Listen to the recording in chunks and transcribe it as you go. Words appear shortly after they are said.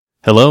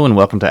Hello and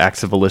welcome to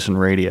Acts of Volition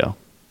Radio.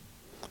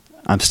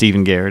 I'm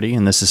Stephen Garrity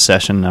and this is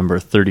session number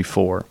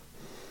 34.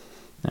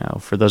 Now,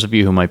 for those of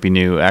you who might be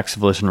new, Acts of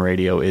Volition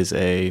Radio is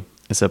a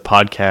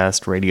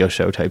podcast radio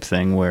show type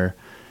thing where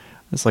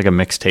it's like a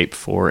mixtape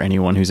for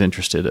anyone who's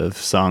interested of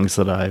songs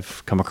that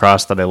I've come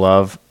across that I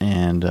love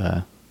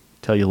and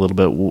tell you a little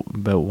bit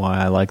about why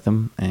I like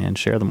them and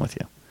share them with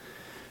you.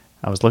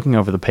 I was looking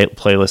over the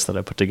playlist that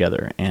I put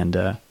together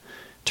and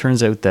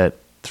turns out that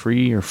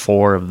 3 or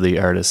 4 of the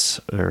artists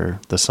or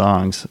the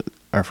songs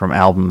are from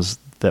albums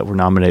that were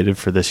nominated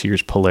for this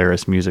year's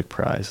Polaris Music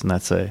Prize, and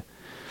that's a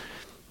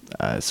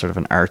sort of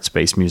an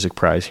arts-based music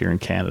prize here in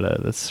Canada.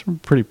 That's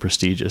pretty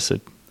prestigious.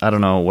 I don't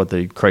know what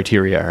the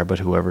criteria are, but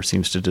whoever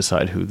seems to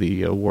decide who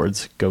the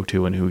awards go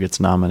to and who gets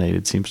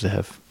nominated seems to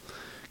have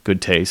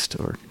good taste,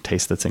 or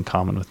taste that's in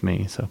common with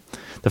me. So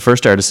the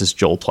first artist is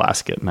Joel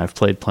Plaskett, and I've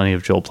played plenty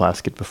of Joel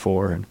Plaskett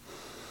before, and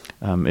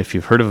if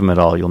you've heard of him at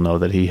all, you'll know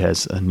that he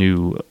has a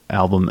new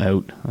album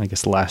out, I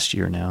guess last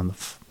year now.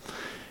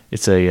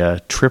 It's a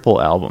triple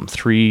album,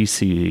 3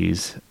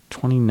 CDs,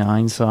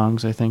 29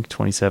 songs, I think,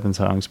 27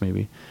 songs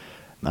maybe.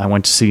 I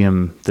went to see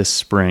him this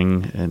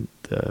spring in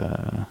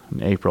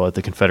April at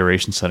the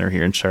Confederation Center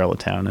here in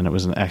Charlottetown, and it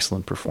was an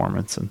excellent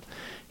performance. And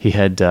he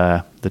had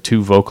the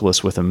 2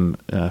 vocalists with him,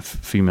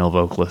 female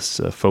vocalists,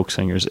 folk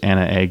singers,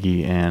 Anna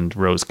Agee and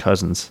Rose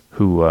Cousins,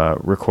 who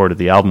recorded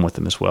the album with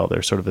him as well.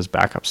 They're sort of his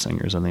backup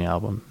singers on the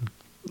album.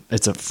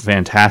 It's a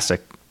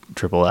fantastic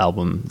triple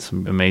album,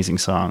 some amazing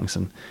songs,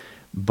 and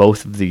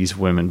both of these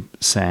women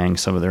sang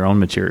some of their own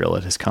material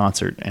at his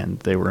concert, and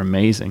they were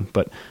amazing.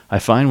 But I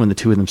find when the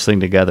 2 of them sing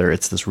together,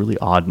 it's this really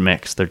odd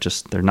mix.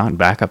 They're not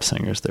backup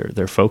singers,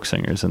 they're folk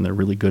singers, and they're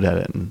really good at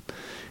it. And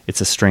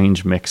it's a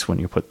strange mix when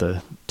you put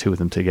the 2 of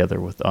them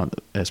together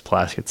as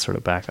Plaskett's sort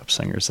of backup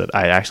singers that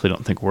I actually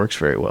don't think works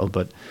very well,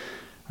 but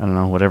I don't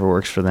know, whatever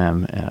works for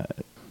them.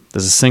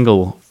 There's a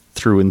single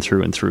through and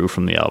through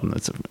from the album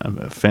that's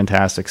a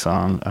fantastic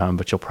song,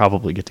 but you'll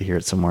probably get to hear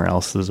it somewhere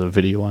else. There's a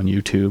video on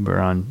YouTube or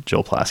on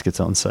Joel Plaskett's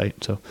own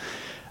site. So,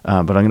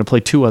 but I'm going to play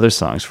 2 other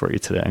songs for you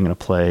today. I'm going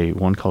to play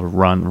one called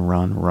Run,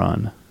 Run,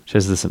 Run, which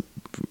has this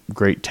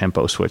great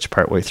tempo switch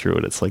partway through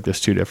it. It's like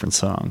there's 2 different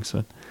songs.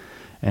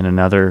 And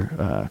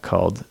another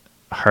called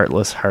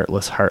Heartless,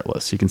 Heartless,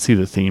 Heartless. You can see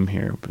the theme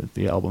here, but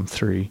the album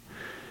 3.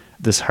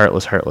 This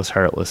Heartless, Heartless,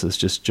 Heartless is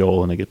just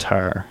Joel and a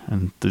guitar.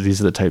 And these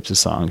are the types of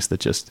songs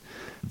that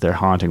they're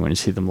haunting when you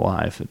see them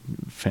live.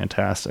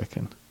 Fantastic.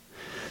 And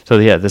so,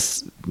 yeah,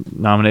 this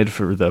nominated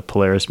for the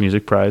Polaris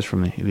Music Prize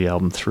from the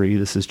album 3.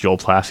 This is Joel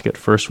Plaskett,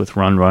 first with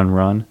Run, Run,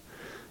 Run,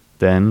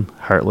 then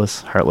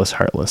Heartless, Heartless,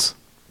 Heartless.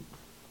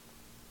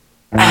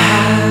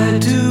 I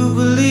do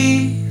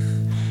believe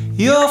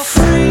you're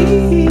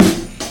free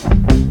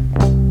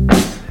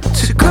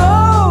to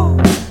go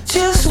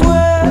just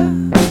where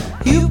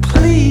you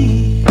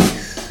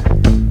please,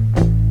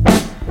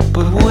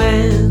 but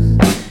when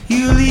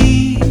you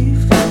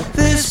leave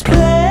this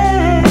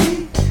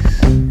place,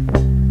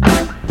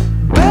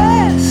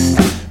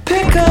 best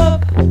pick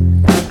up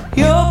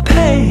your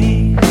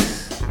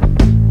pace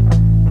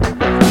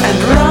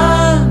and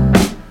run,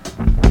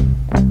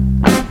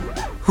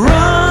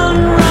 run,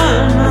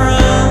 run,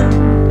 run.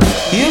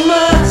 You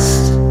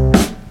must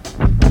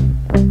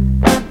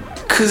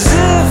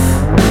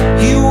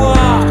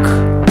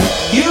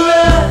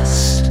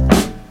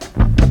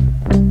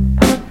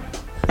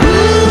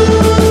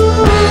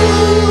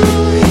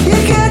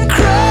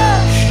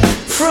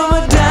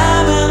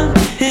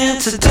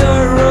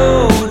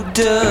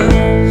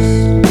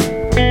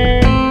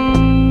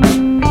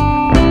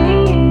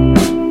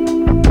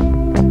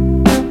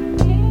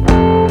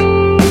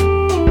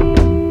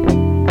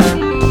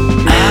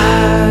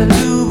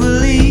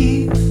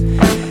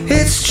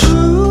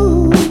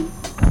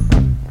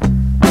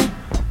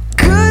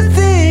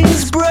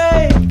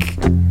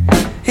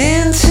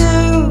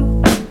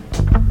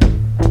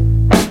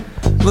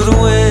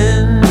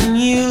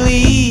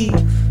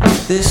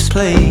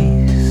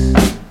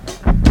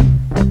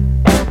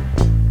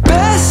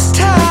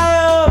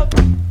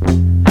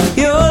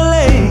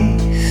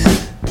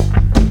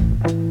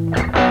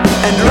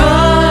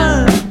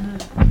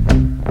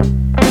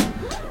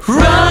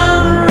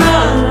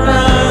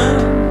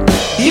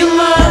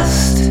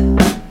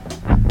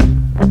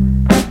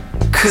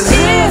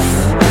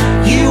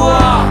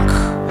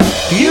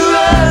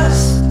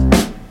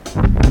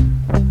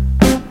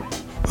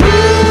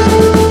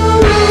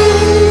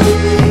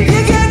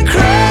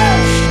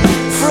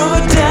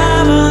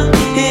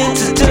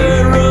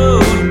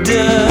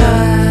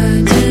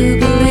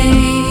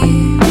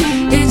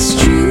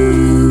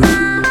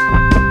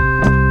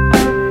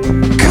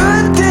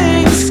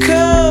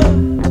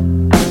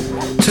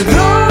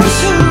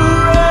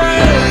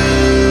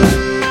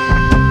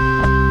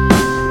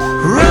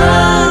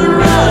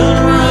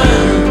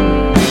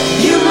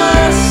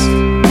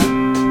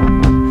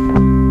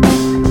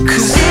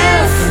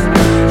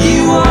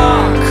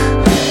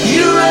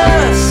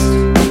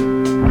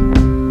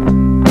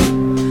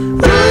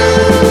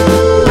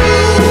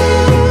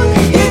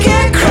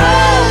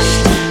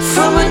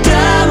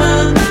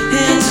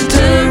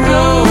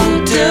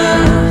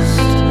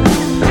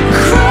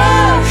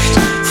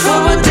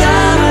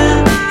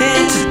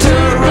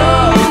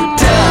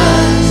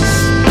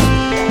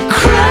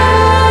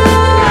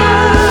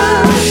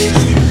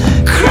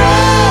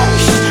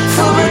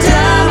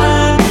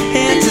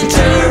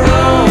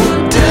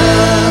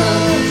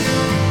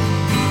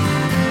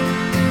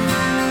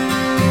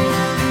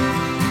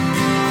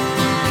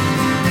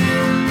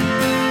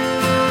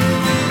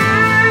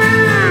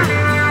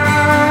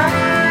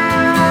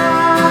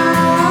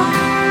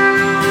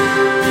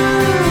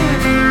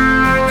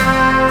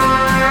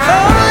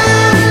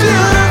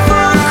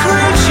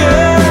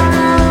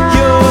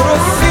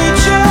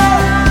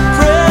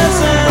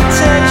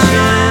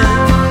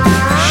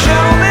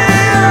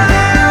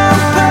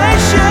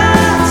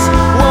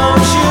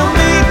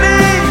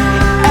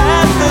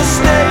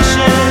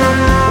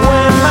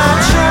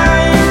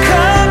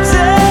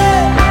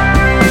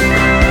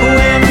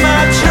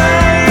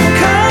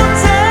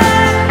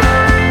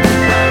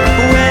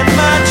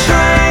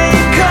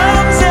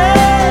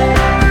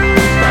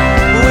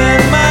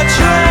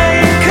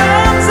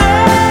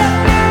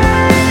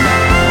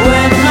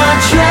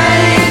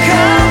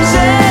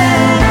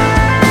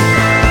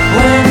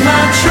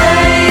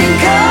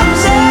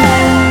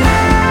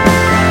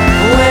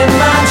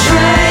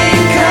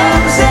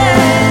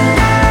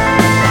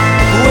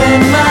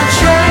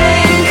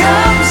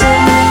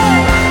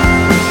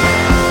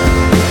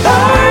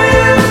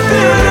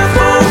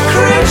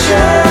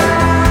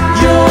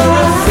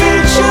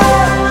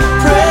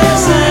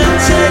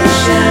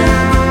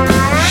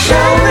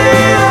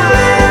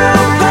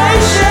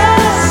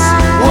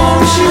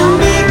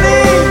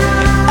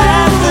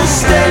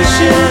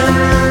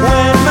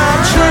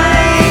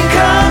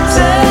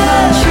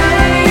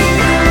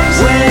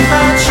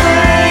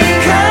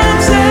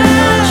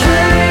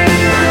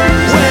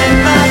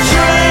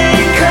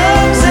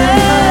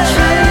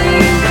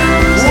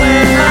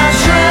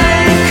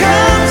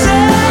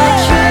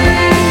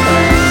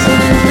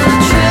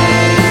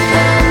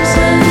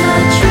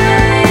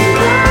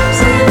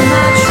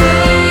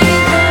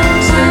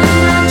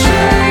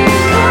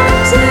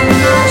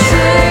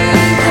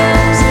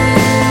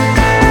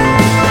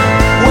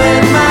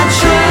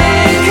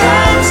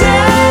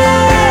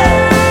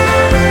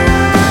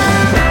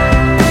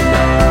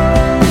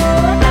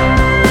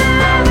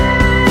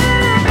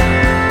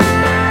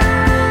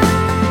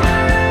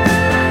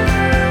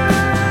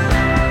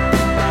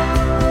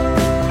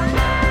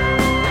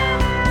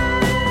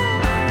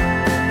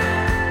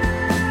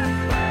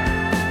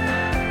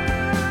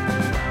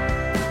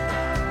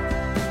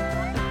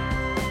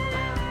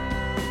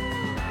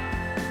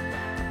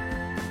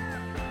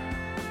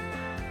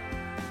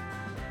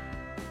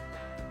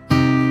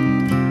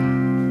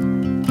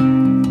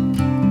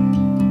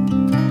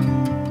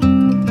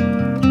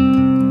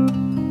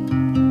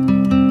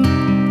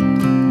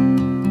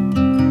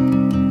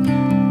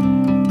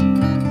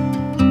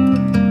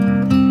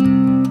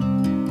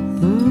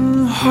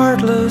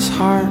heartless,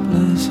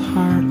 heartless,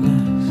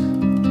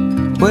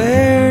 heartless.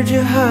 Where'd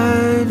you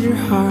hide your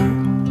heart?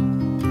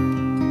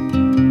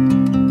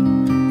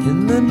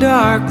 In the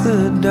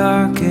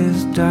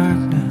darkest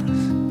darkness,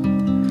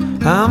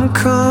 I'm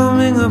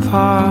coming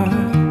apart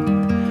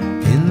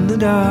in the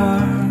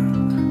dark.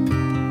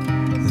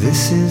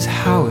 This is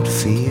how it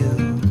feels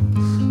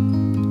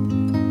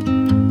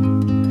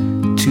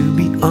to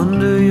be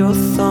under your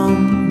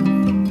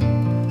thumb,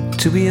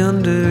 to be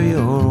under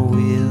your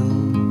wheels.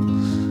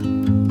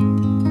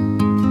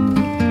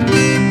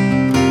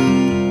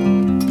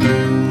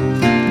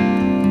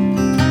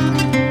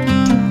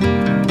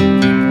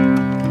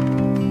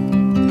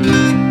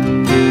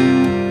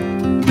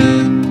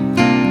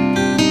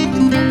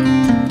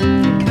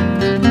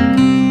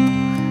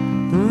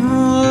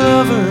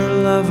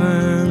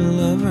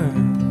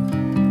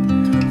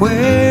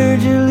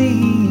 Where'd you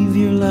leave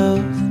your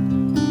love?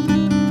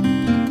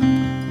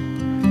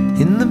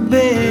 In the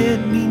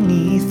bed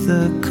beneath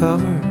the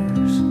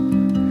covers.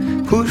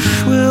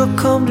 Push will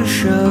come to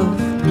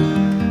shove,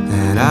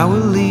 and I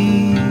will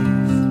leave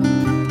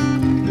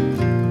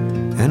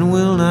and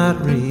will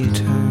not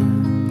return.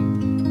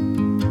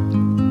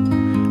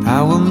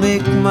 I will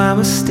make my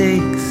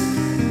mistakes,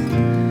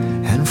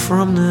 and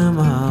from them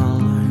I'll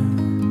learn.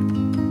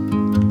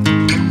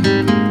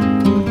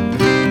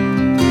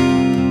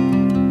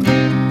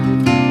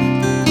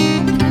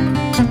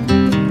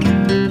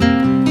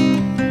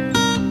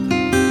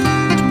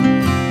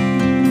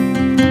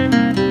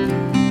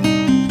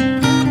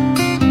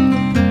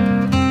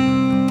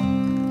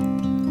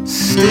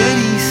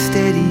 Steady,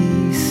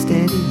 steady,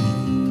 steady,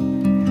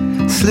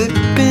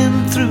 slipping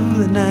through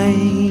the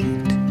night.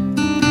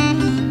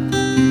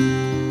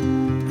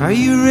 Are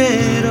you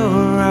red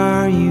or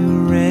are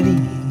you ready?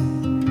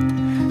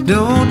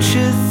 Don't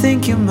you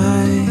think you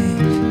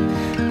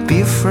might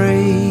be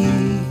afraid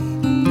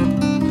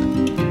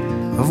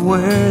of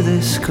where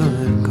this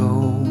could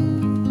go?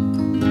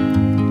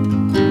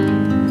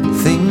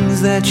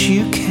 Things that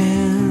you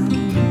can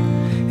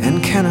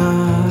and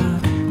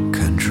cannot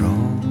control.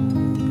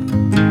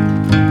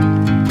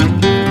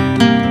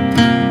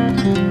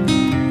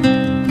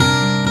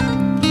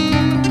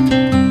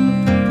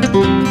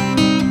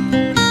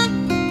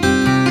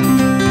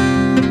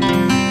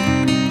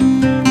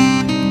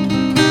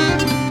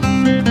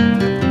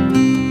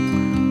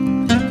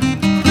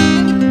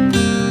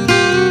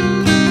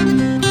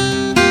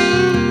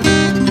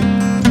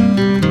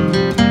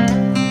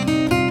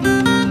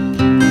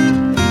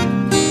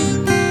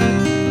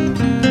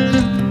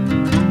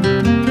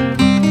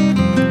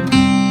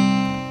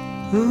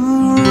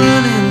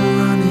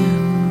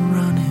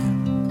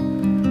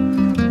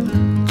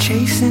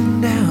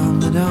 Chasing down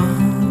the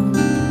dawn.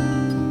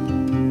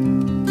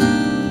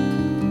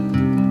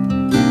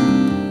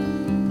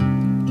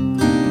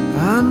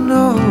 I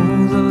know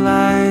the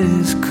light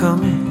is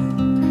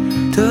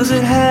coming. Does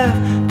it have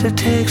to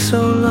take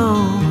so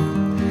long?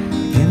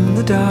 In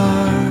the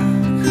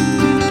dark,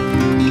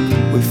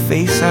 we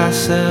face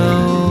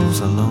ourselves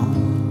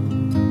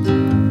alone,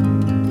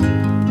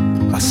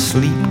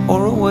 asleep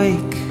or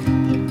awake,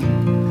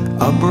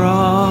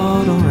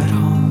 abroad or at home.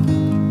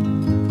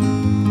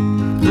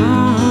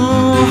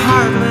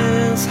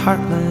 Heartless,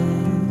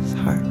 heartless,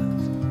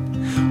 heartless.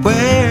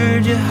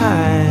 Where'd you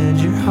hide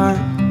your heart?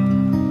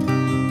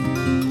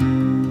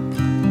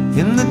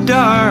 In the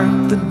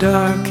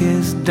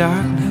darkest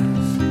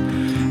darkness,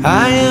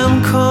 I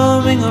am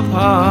coming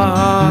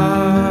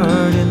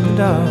apart in the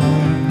dark.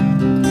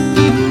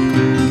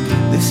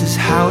 This is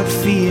how it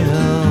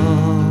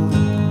feels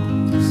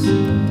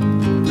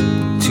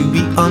to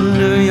be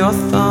under your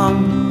thumb,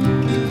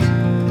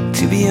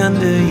 to be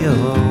under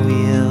your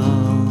wheel.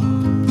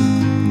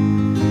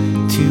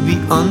 To be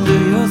under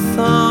your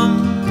thumb,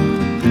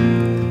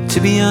 to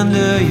be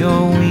under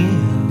your wheels.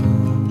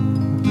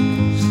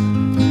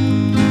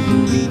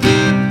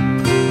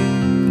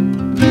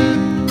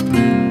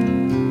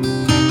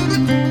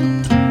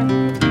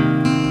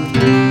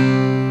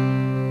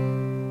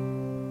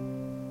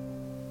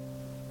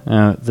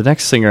 The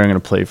next singer I'm going to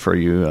play for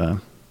you,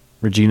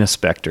 Regina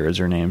Spektor is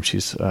her name.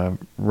 She's a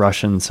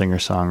Russian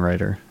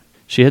singer-songwriter.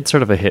 She had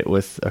sort of a hit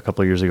with a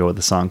couple of years ago with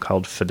a song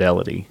called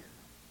Fidelity.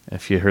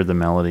 If you heard the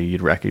melody,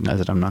 you'd recognize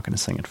it. I'm not going to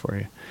sing it for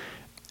you.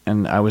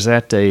 And I was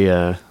at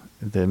the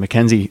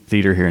Mackenzie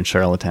Theater here in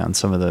Charlottetown.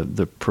 Some of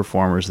the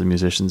performers, the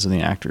musicians, and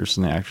the actors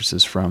and the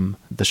actresses from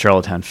the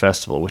Charlottetown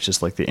Festival, which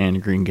is like the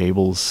Anne Green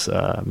Gables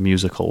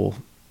musical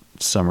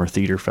summer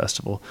theater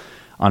festival.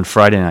 On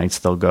Friday nights,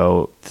 they'll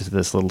go to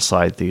this little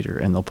side theater,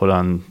 and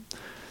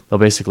they'll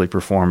basically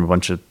perform a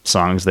bunch of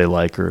songs they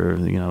like, or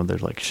they're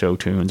like show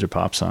tunes or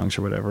pop songs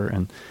or whatever.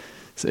 And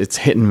it's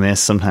hit and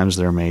miss. Sometimes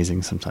they're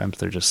amazing. Sometimes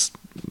they're just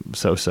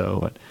so-so.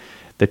 But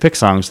they pick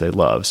songs they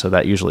love, so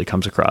that usually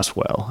comes across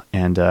well.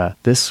 And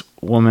this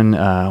woman,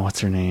 what's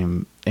her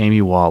name?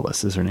 Amy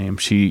Wallace is her name.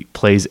 She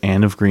plays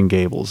Anne of Green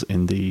Gables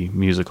in the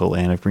musical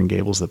Anne of Green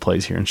Gables that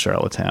plays here in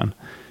Charlottetown.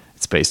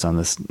 It's based on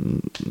this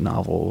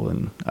novel,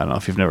 and I don't know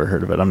if you've never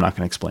heard of it. I'm not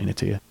going to explain it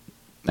to you.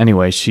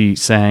 Anyway, she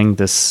sang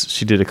this.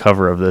 She did a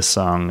cover of this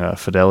song,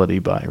 "Fidelity"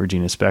 by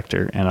Regina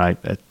Spektor, and I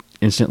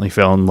instantly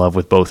fell in love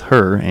with both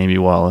her, Amy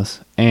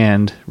Wallace,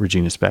 and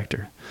Regina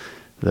Spektor,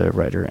 the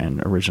writer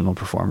and original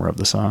performer of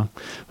the song.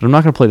 But I'm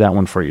not going to play that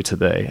one for you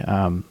today.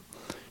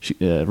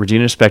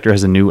 Regina Spektor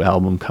has a new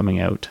album coming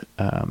out,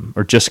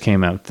 or just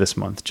came out this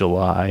month,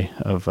 July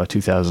of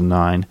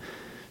 2009.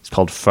 It's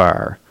called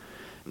Far.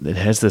 It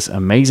has this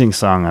amazing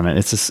song on it.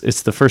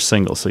 It's the first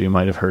single, so you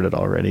might have heard it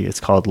already.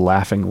 It's called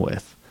 "Laughing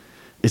With."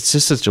 It's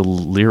just such a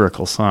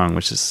lyrical song,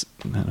 which is,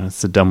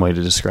 it's a dumb way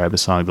to describe a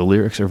song. The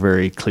lyrics are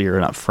very clear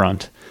and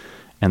upfront,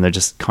 and they're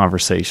just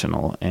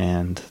conversational,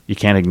 and you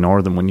can't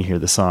ignore them when you hear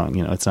the song.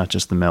 It's not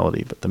just the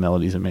melody, but the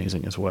melody's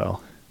amazing as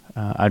well.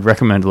 I'd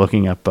recommend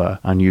looking up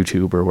on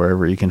YouTube or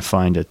wherever you can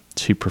find it.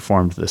 She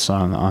performed this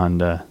song on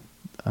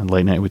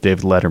Late Night with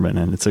David Letterman,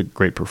 and it's a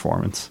great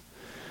performance.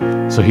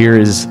 So here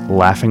is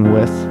 "Laughing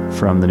With"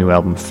 from the new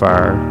album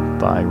Far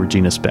by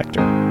Regina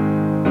Spektor.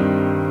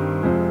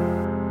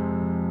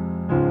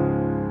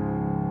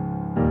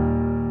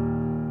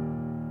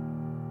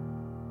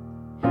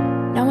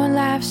 No one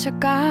laughs at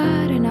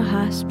God in a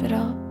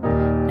hospital.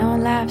 No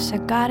one laughs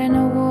at God in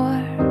a war.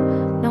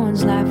 No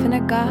one's laughing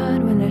at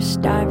God when they're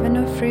starving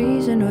or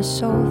freezing or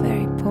so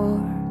very poor.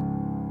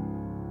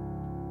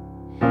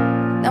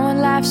 No one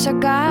laughs at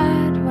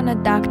God when a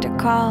doctor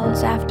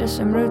calls after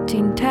some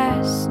routine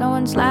tests. No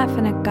one's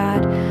laughing at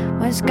God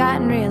when it's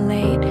gotten real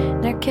late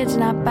and their kid's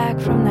not back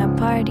from that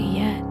party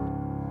yet.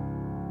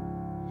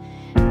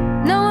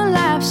 No one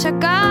laughs at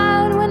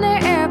God when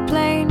their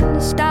airplane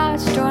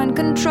starts to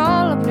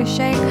uncontrollably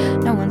shake.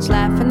 No one's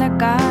laughing at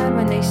God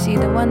when they see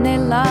the one they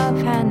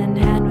love hand in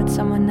hand with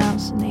someone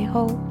else and they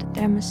hope that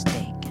they're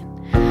mistaken.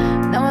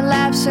 No one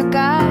laughs at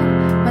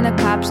God when the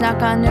cops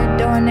knock on their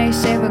door and they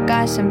say, "We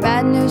got some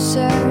bad news,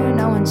 sir."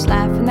 No one's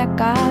laughing at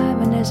God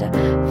when there's a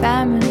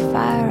famine,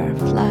 fire, or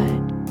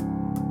flood.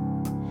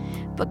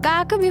 But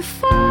God could be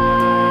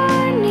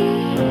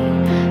funny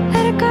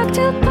at a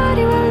cocktail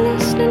party while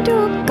listening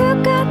to a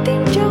good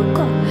God-themed joke.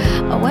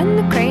 Or when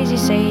the crazy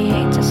say he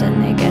hates us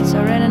and they get so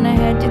red in the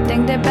head you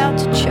think they're about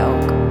to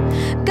choke.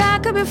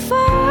 God could be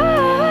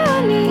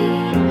funny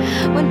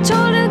when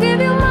told he'll give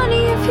you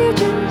money if you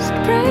just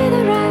pray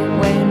the right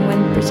way. And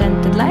when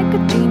presented like a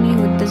genie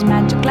who does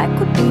magic like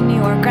Houdini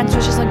or grants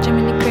wishes like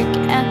Jiminy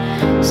Cricket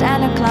and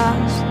Santa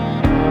Claus,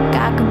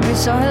 God could be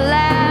so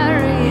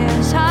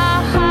hilarious,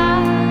 ha ha.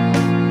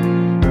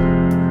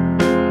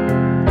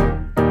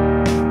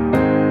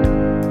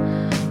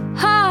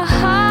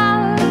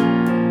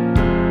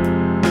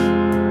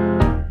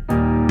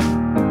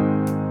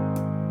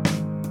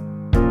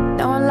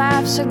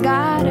 Laughs at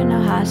God in a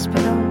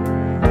hospital.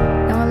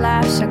 No one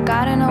laughs at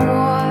God in a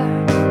war.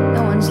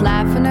 No one's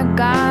laughing at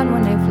God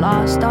when they've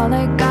lost all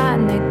they got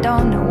and they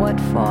don't know what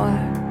for.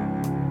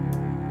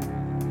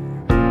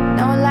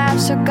 No one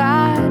laughs at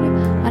God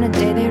on a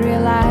day they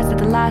realize that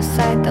the last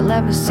sight they'll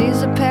ever see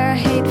is a pair of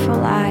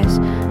hateful eyes.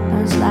 No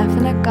one's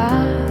laughing at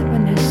God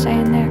when they're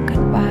saying their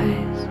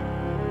goodbyes.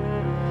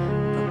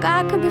 But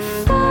God could be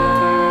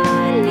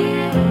funny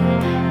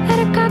at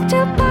a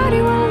cocktail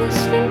party while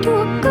listening to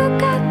a good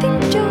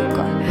God-themed joke.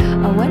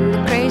 Or when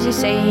the crazy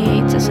say he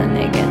hates us and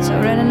they get so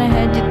red in the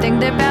head you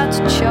think they're about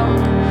to choke.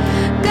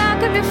 God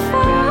could be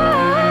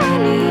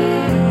funny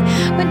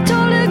when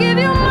told he'll give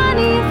you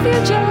money if you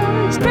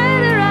just pray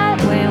the right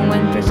way. And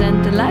when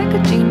presented like a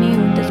genie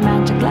who does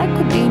magic like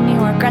Houdini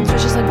or grants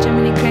wishes like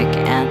Jiminy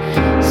Cricket and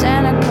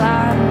Santa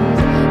Claus,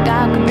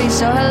 God could be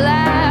so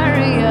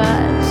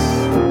hilarious.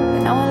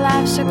 But no one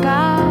laughs at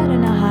God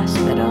in a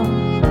hospital.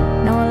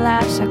 No one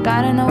laughs at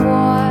God in a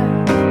war.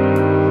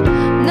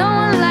 No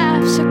one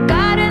laughs at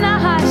God in a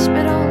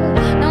hospital.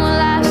 No one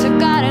laughs at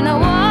God in a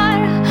war.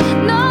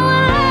 No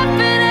one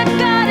laughing at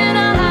God in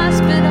a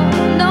hospital.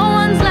 No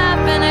one's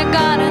laughing at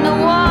God in a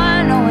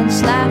war. No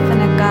one's laughing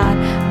at God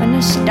when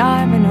they're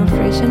starving or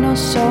freezing or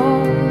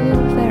so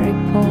very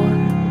poor.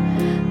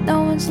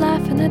 No one's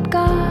laughing at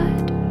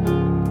God.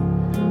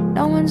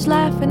 No one's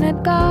laughing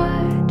at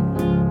God.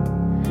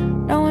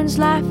 No one's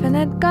laughing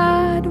at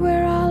God.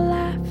 We're all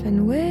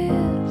laughing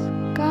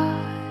with God.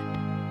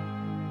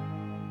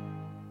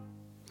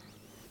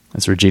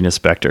 It's Regina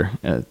Spektor.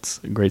 It's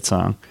a great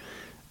song.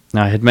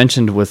 Now, I had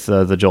mentioned with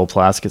the Joel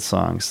Plaskett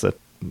songs that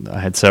I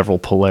had several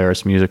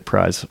Polaris Music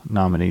Prize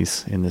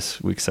nominees in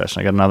this week's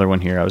session. I got another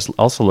one here. I was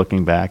also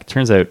looking back. It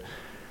turns out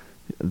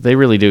they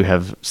really do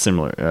have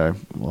similar,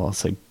 I'll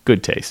say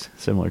good taste,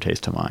 similar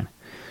taste to mine.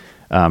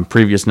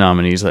 Previous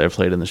nominees that I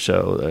played in the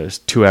show, there's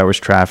 2 Hours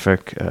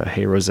Traffic,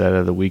 Hey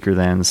Rosetta, The Weaker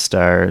Than,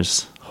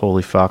 Stars,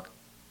 Holy Fuck,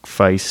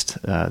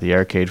 Feist, The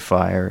Arcade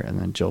Fire, and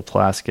then Joel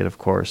Plaskett, of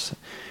course.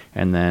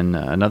 And then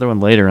another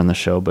one later in the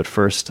show, but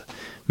first,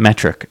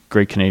 Metric,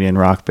 great Canadian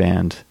rock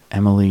band.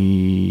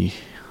 Emily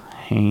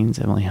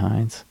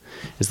Hines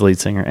is the lead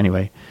singer.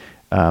 Anyway,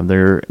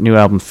 their new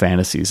album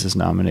Fantasies is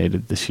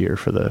nominated this year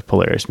for the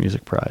Polaris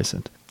Music Prize.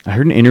 And I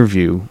heard an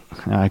interview,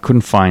 I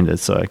couldn't find it,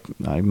 so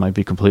I might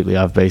be completely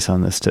off base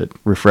on this to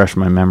refresh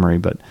my memory,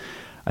 but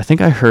I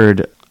think I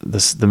heard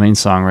the main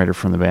songwriter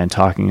from the band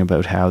talking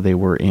about how they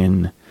were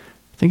in,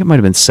 I think it might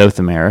have been South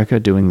America,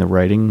 doing the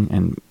writing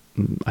and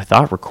I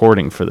thought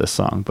recording for this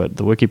song, but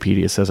the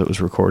Wikipedia says it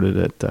was recorded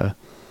at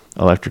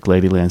Electric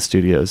Ladyland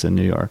Studios in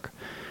New York.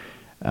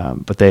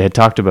 But they had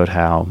talked about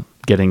how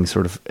getting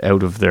sort of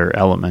out of their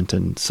element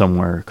and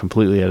somewhere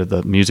completely out of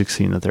the music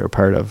scene that they were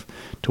part of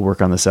to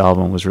work on this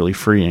album was really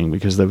freeing,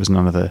 because there was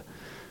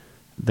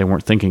they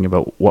weren't thinking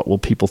about what will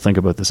people think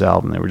about this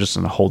album. They were just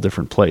in a whole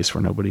different place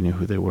where nobody knew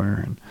who they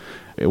were.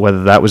 And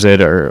whether that was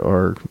it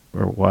or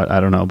what, I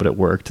don't know, but it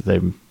worked. They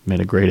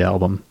made a great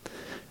album.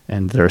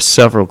 And there are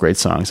several great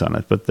songs on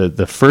it, but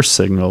the first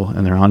single,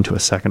 and they're on to a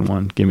second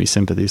one, Give Me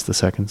Sympathy is the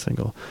second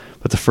single,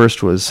 but the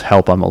first was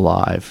Help, I'm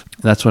Alive.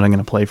 That's what I'm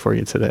going to play for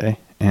you today.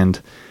 And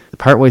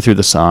partway through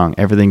the song,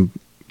 everything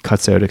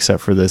cuts out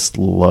except for this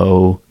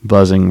low,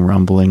 buzzing,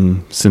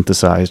 rumbling,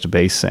 synthesized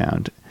bass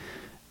sound.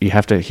 You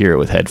have to hear it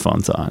with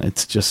headphones on.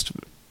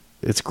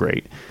 It's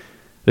great.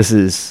 This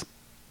is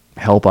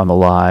Help, I'm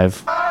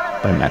Alive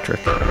by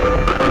Metric.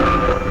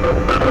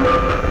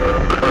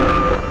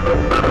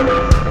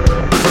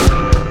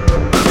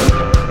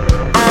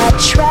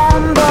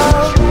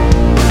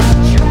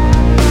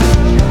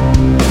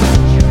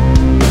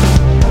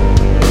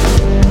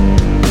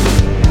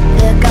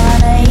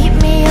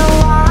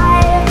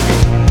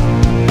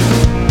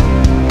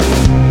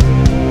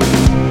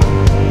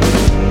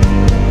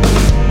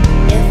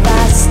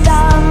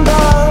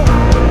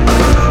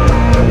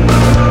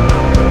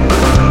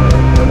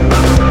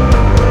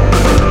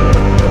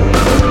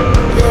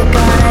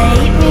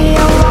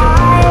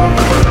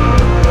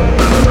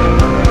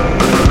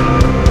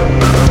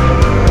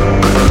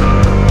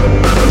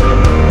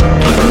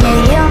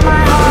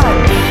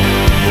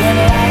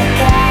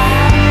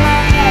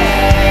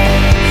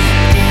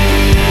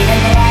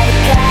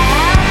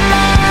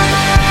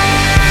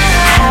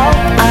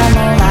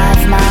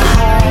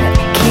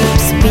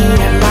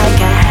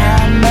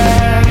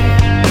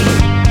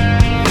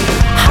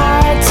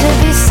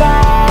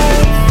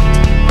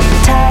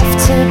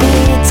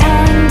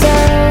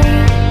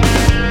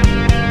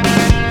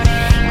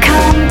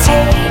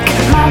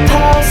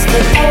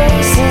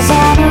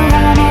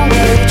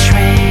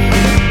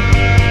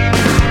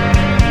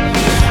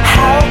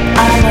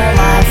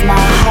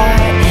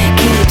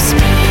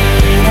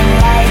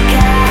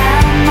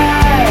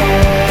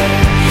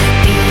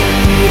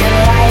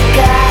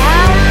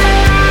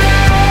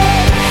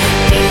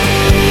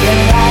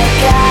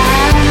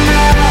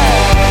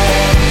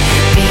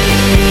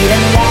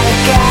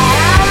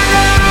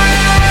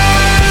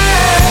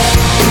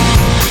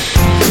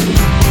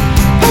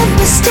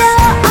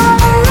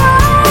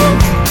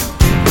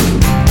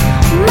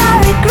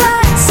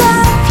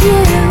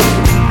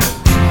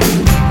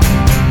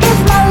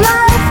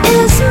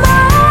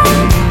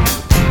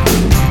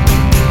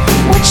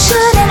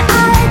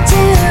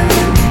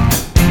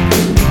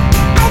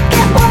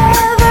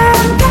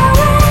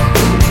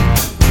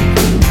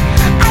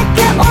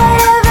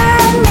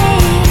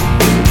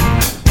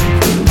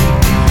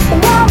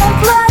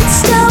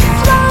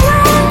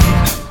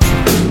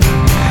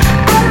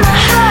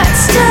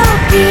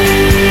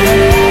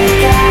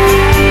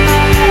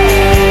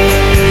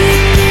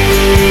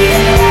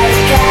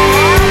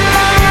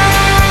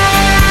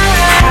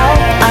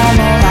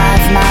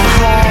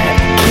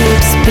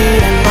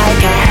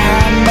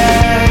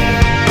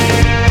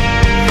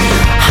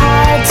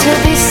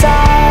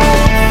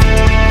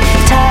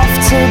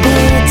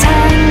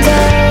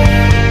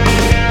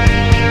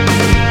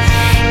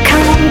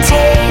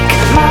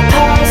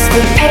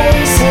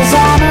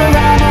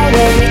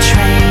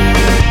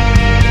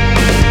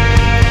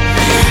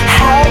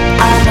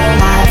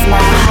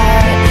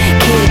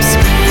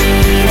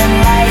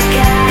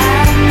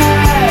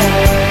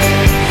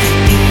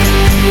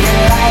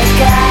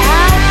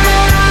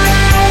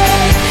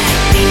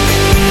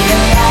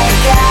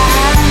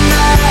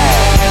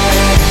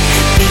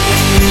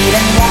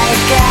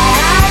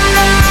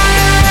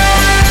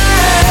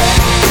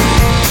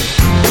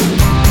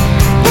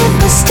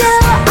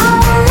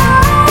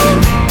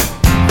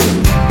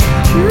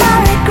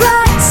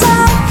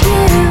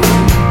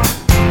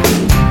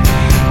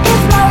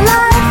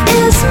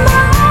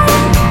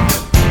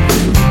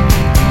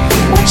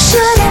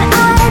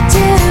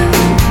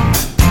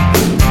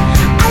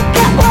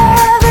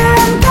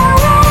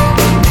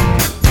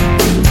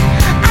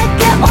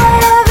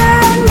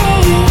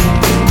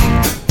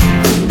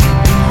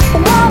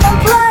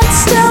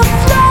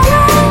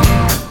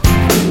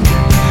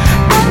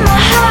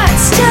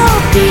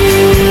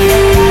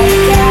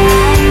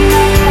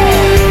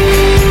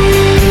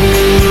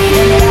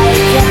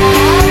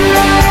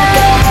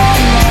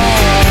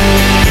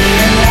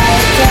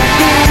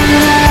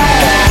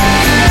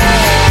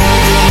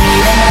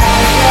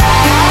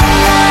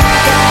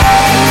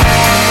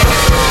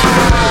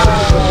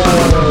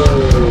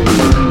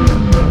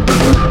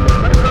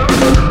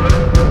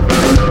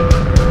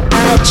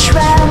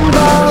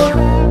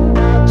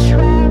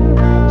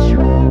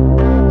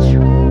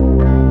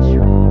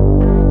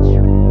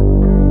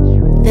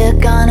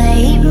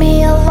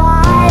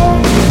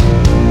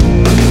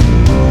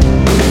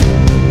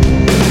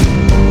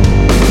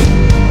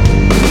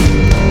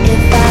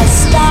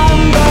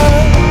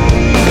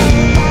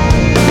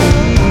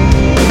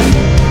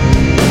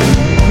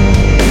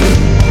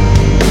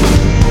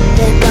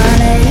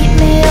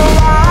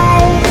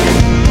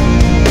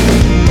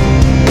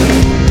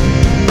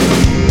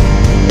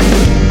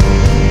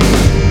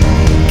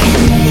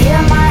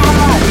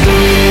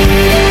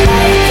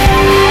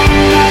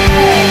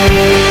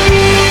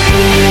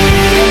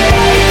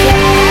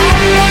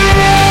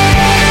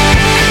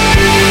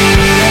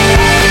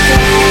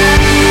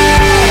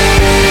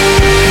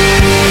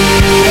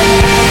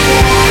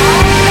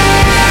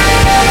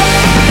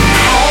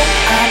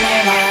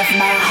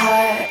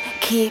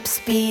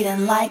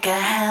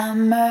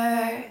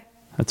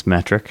 That's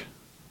Metric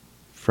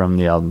from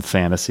the album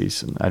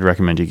Fantasies. And I'd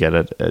recommend you get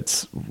it.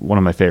 It's one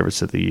of my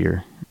favorites of the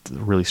year. It's a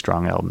really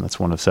strong album. That's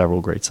one of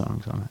several great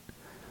songs on it.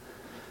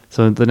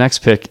 So the next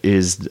pick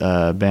is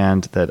a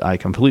band that I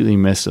completely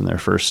missed in their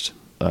first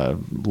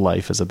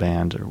life as a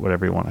band, or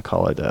whatever you want to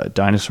call it,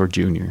 Dinosaur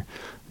Jr.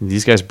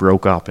 These guys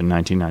broke up in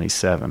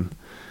 1997,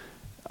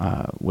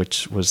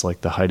 which was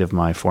like the height of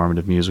my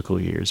formative musical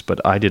years,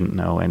 but I didn't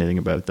know anything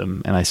about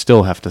them, and I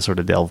still have to sort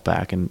of delve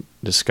back and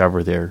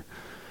discover their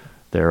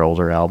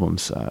older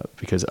albums,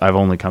 because I've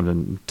only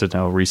come to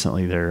know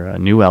recently their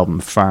new album,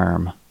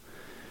 Farm.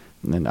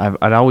 And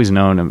I'd always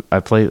known, I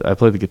play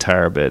the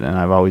guitar a bit, and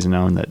I've always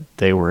known that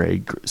they were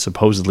a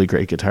supposedly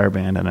great guitar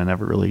band, and I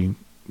never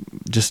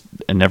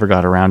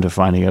got around to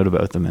finding out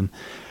about them. And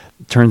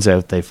it turns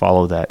out they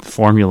follow that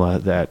formula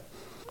that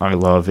I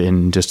love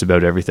in just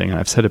about everything. And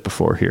I've said it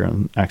before here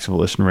on Active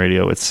Volition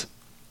Radio. It's,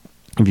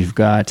 if you've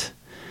got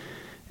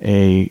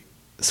a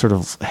sort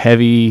of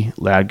heavy,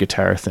 loud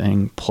guitar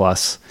thing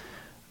plus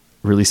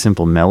really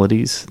simple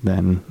melodies,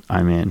 then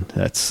I'm in.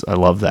 I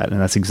love that.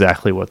 And that's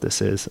exactly what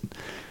this is.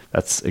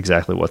 That's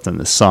exactly what's in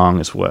this song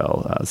as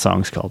well. The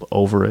song's called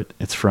Over It.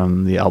 It's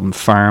from the album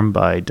Farm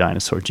by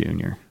Dinosaur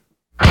Jr.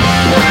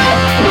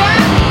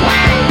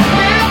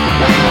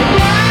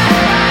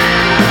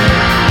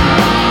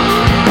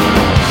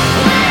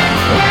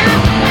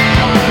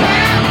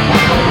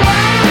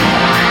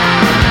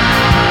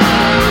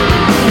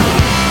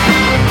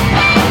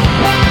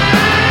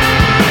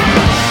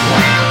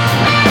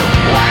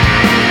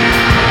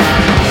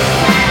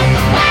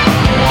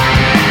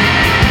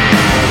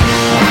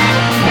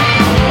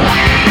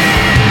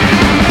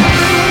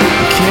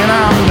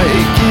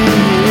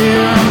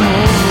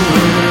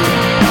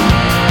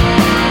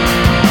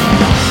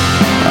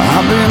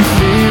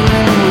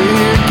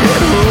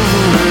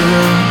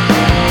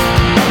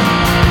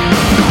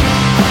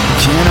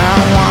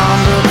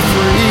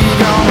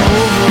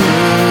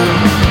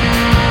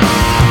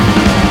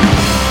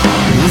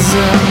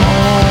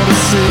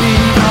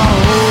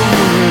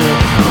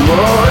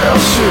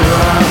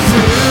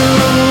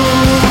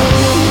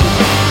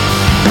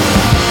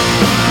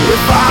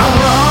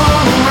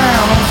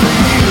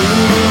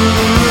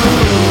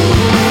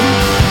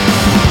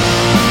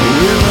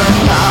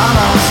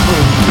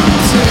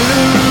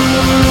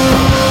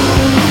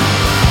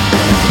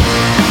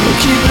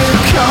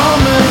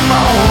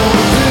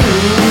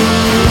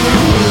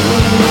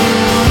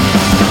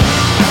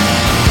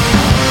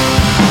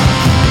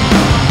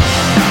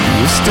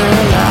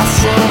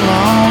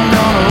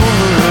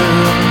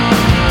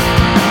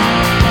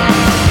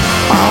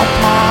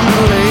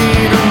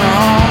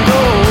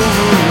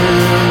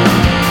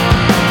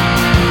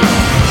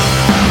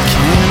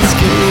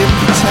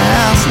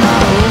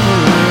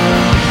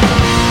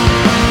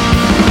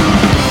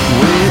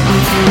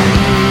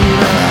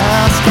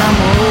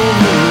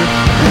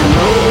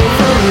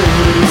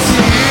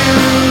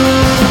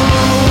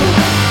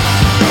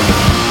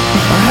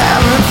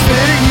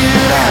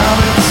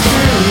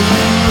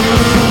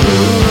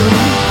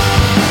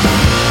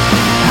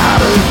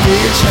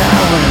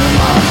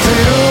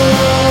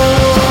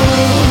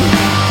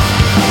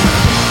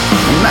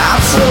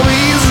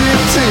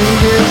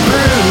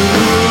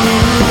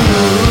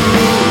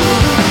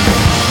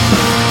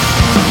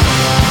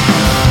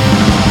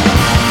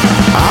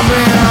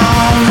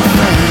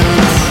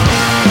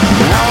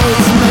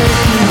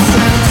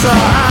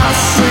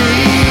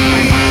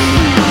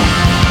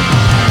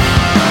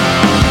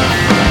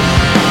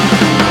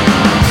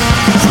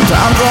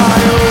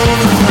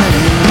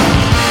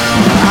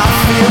 I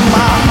feel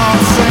my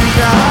heart sink,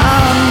 I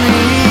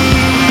need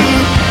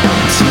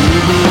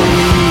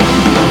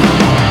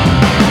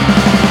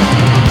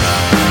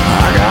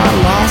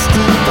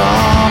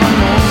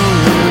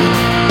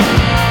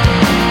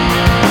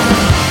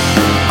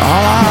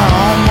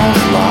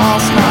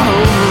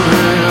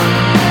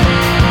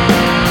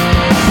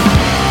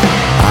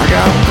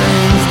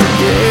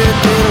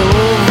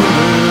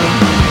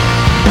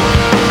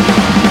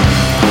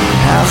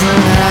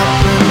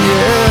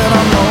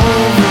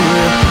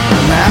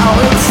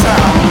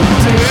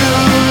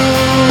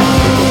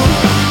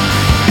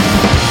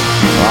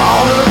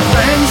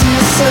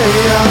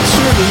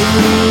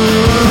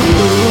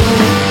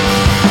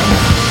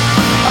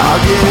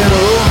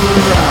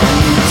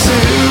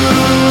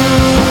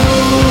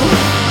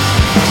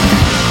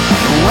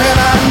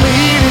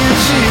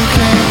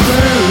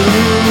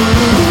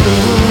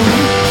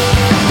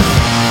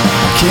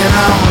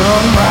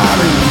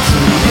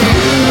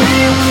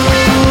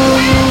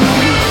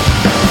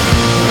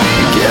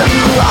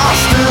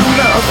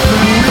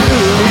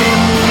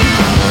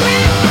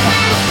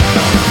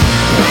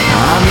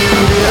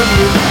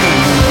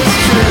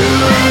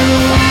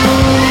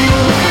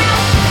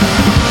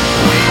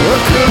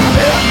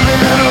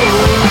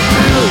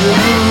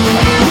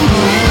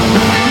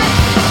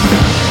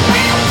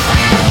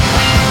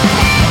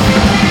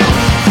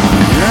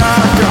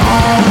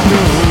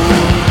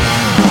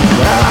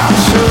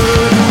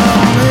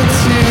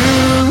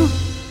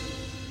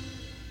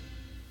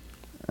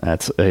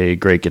That's a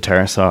great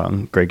guitar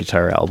song, great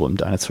guitar album,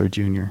 Dinosaur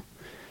Jr.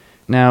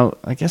 Now,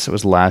 I guess it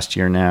was last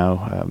year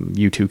now,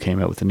 U2 came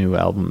out with a new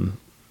album,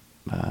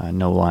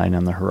 No Line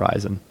on the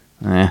Horizon.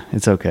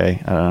 It's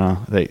okay. I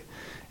don't know.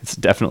 It's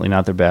definitely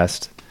not their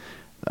best.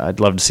 I'd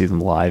love to see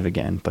them live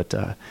again, but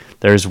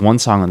there's one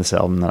song on this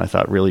album that I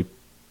thought really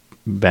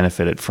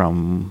benefited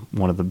from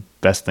one of the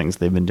best things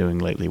they've been doing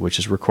lately, which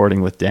is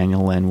recording with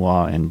Daniel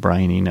Lanois and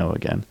Brian Eno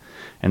again.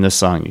 And this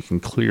song, you can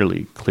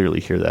clearly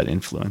hear that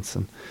influence.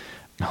 And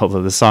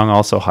although the song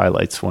also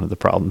highlights one of the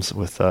problems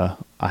with,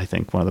 I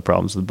think, one of the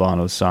problems with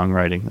Bono's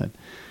songwriting, that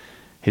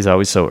he's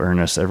always so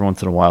earnest. Every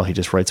once in a while, he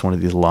just writes one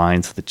of these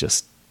lines that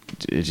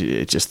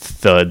it just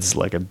thuds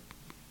like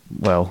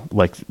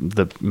like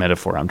the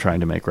metaphor I'm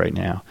trying to make right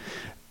now.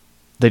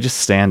 They just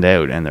stand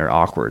out and they're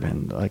awkward,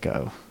 and like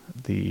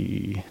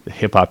the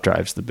hip hop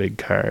drives the big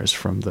cars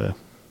from the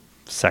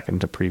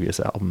second to previous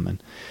album,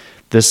 and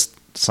this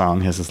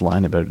song has this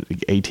line about the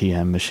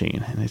ATM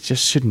machine, and it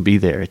just shouldn't be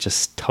there. It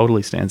just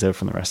totally stands out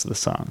from the rest of the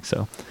song.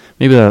 So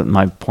maybe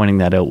my pointing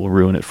that out will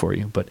ruin it for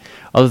you, but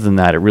other than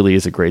that, it really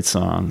is a great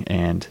song,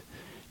 and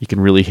you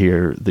can really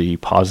hear the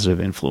positive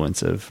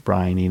influence of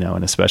Brian Eno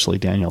and especially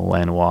Daniel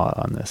Lanois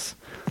on this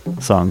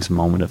song's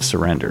Moment of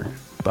Surrender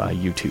by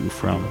U2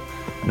 from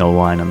No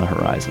Line on the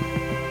Horizon.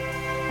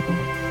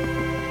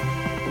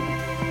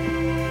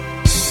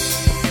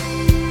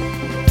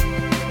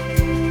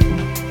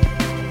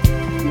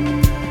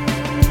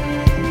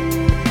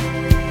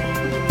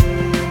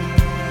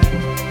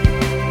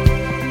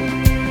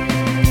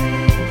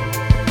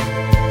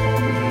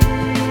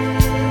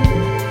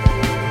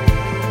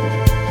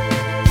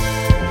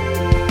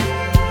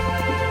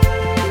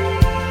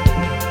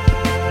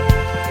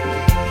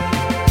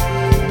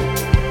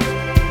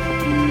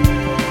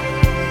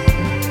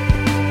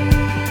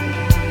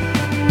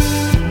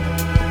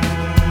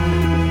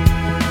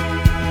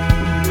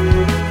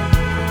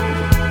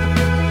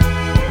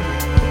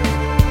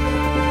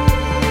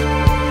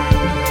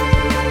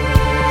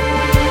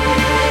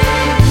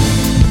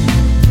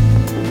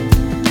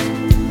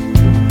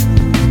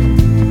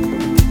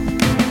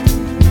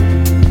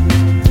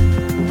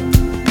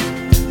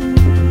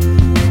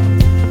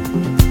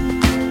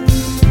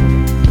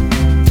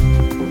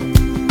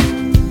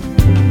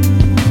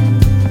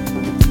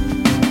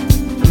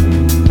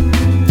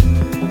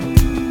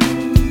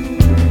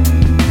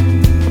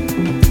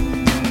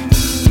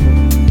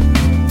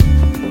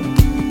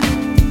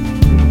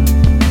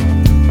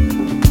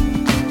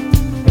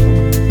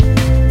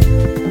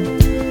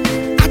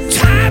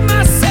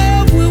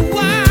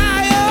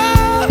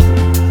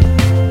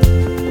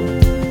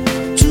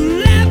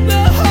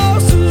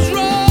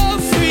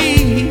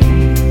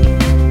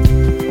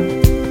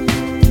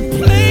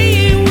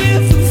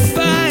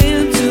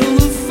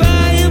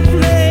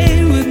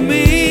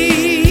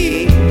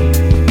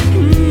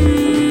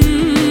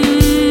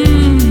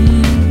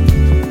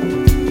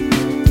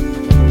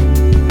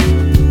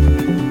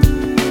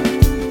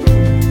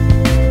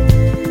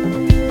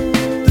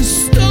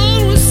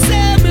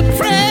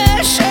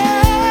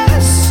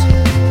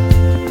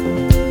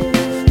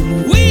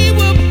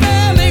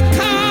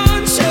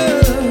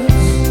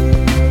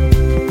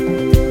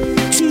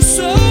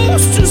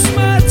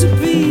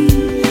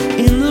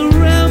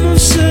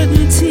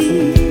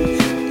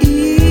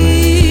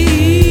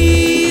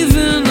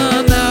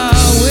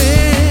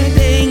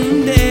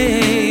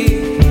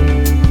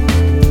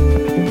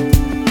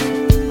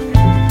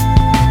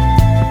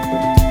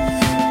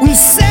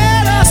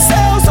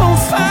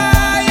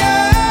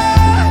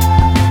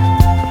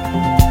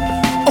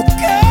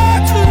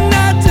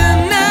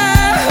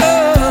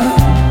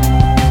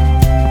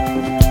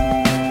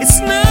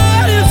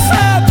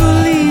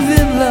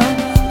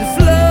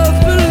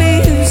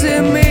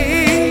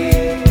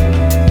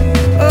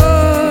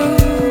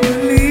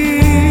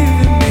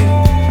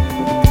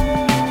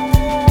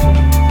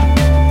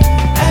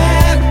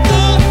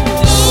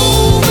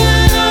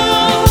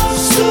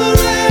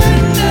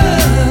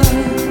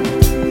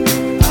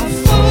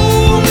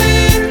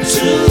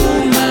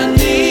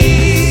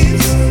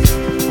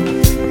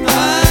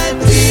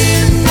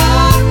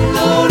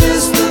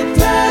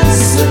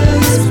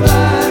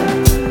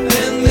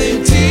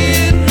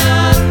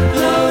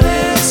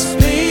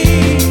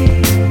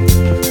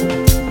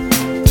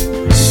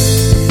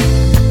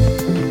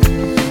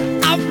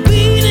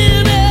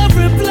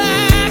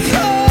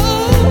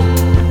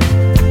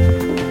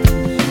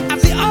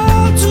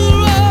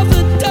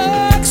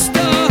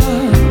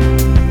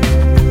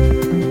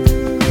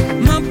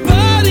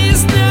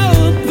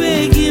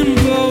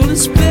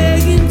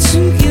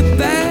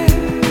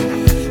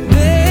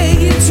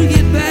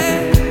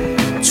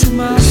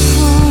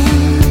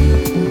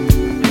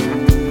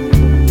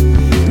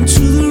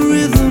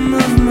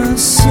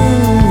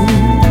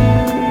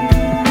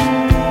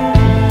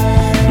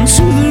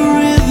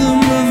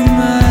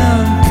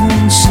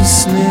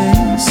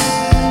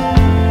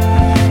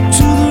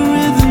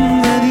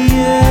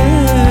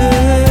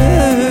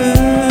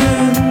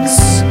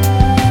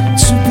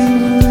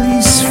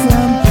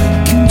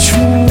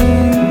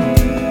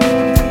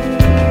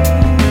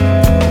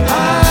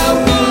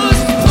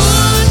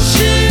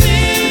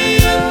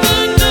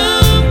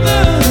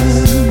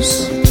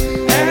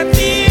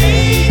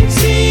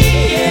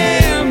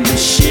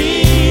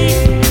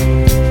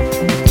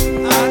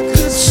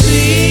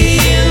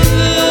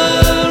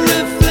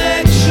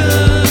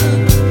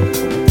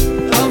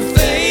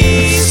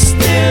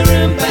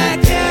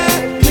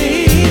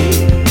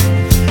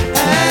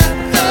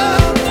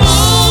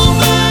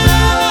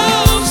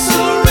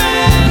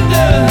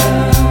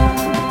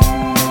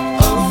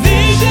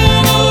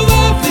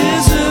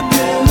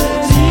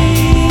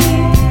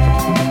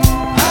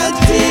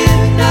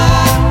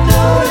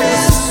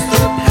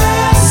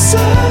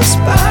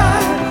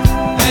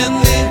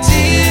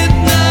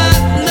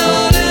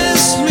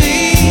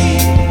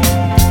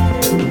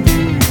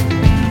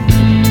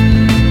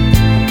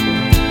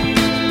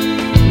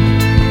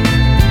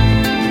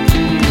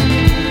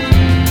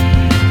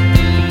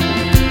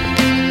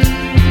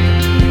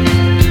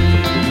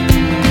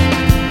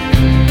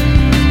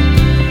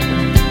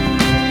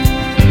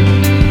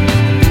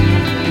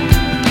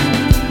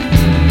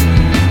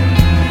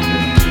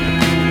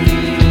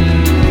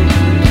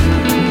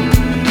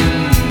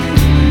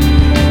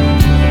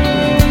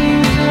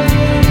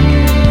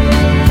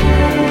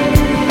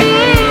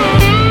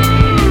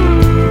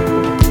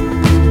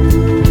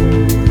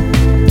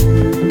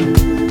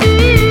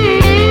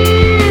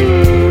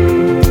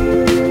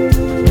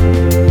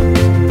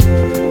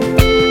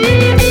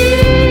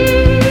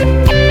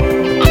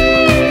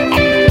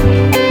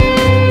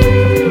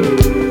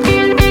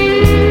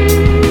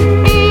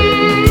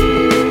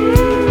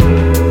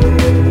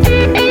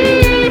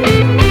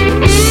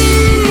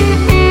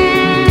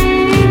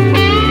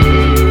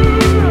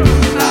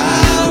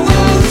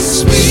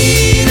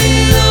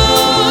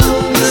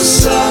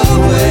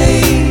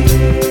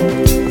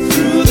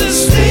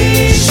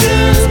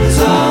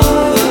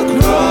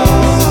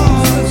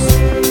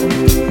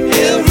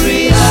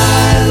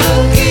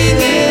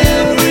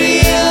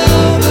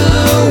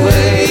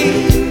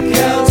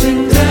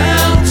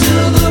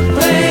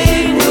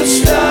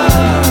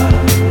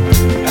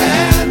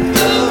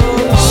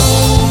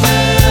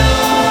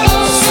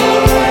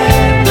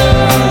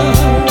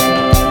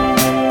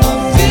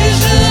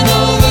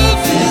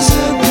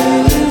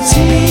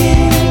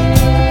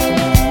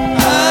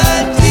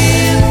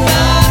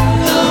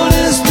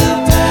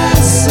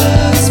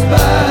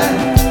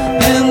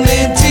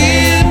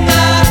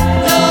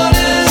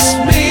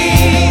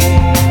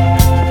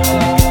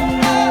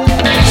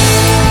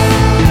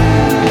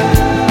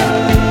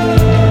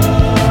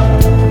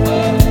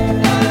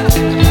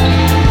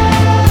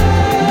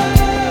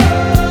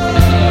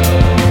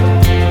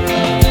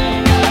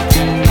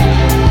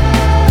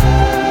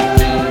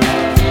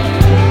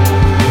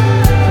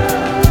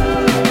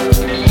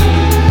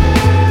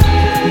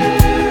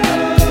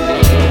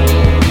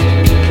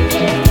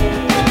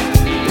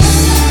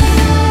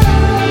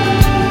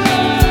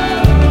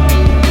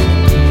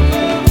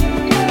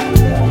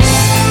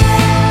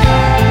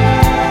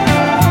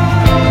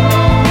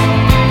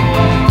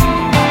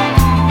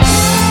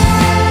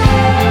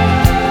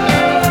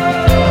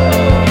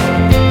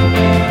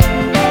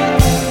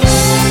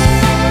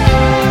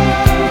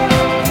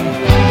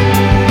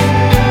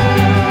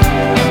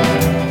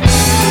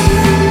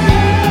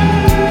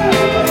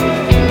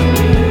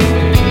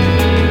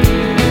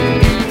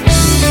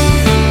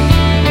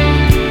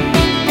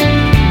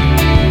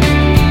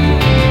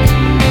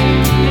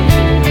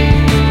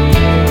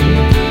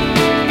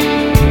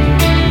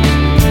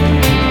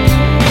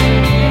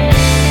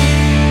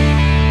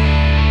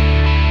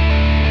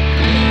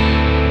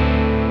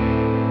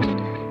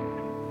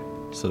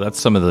 That's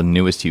some of the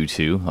newest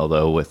U2,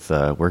 although with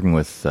working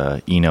with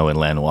Eno and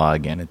Lanois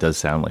again, it does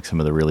sound like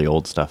some of the really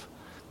old stuff,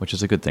 which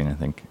is a good thing, I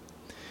think.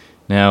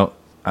 Now,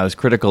 I was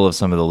critical of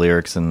some of the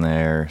lyrics in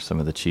there,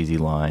 some of the cheesy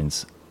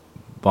lines.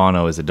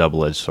 Bono is a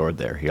double-edged sword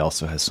there. He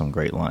also has some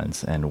great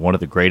lines. And one of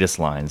the greatest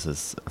lines,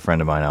 as a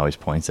friend of mine always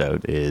points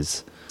out,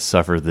 is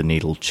 "Suffer the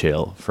Needle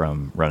Chill"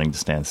 from Running to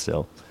Stand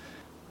Still.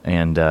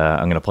 And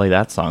I'm going to play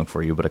that song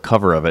for you, but a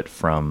cover of it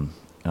from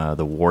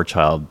the War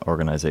Child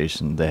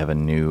organization. They have a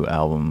new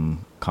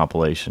album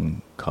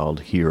compilation called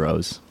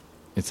Heroes.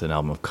 It's an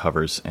album of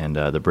covers, and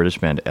the British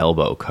band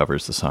Elbow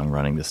covers the song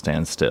Running to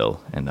Stand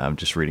Still. And I'm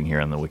just reading here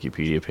on the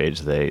Wikipedia page,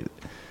 they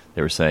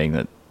were saying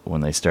that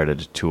when they started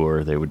to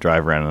tour, they would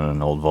drive around in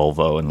an old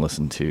Volvo and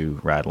listen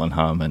to Rattle and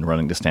Hum, and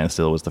Running to Stand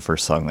Still was the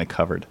first song they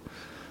covered.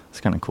 It's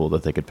kind of cool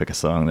that they could pick a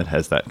song that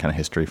has that kind of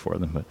history for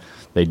them, but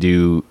they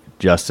do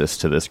justice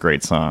to this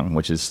great song,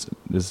 which is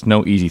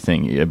no easy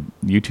thing.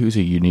 U2 is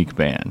a unique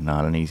band,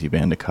 not an easy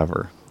band to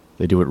cover.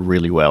 They do it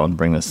really well and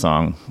bring this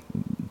song,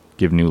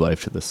 give new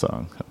life to this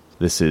song.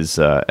 This is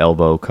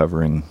Elbow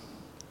covering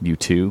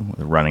U2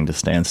 with Running to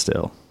Stand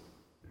Still.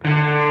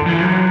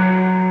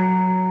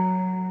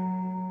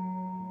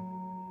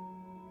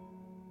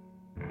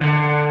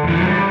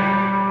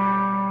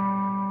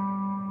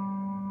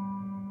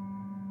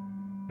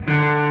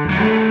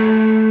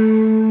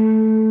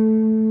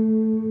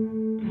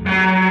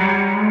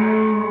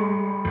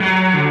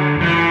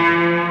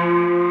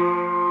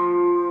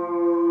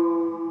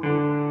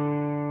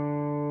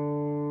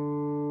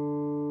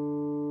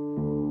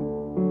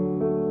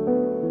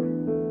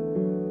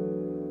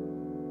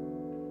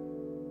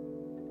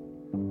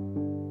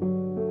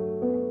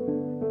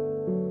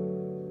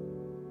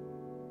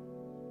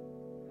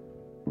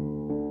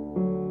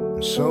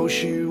 So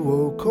she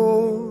woke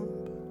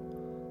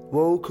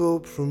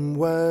up from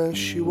where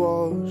she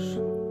was,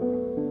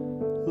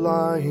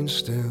 lying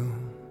still,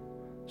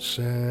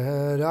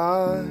 said,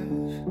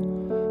 I've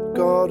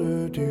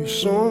gotta do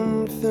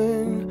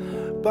something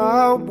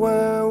about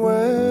where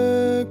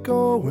we're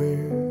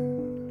going.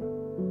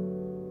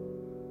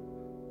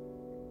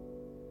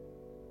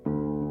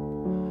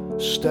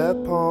 Step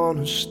on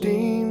a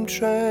steam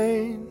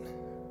train,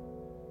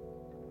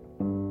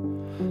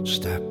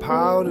 step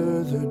out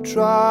of the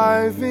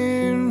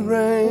driving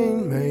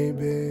rain,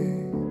 maybe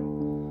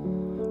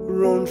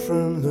run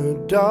from the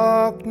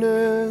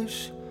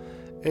darkness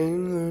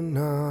in the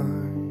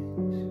night,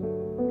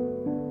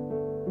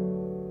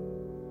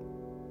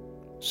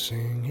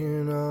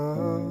 singing a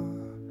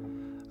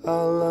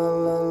la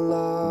la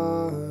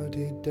la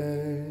di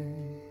day,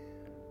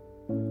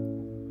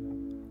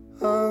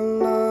 a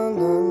la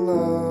la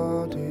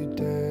la di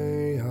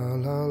day, a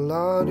la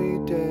la di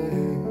day.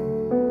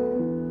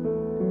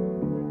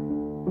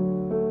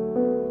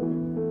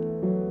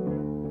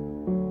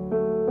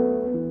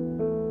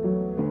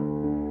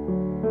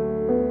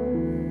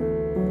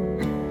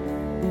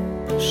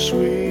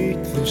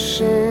 Sweet the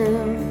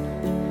sin,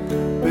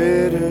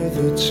 bitter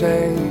the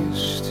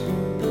taste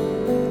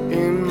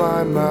in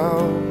my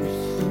mouth.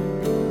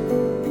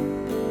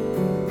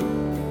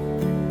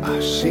 I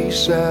see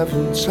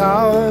 7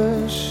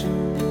 towers,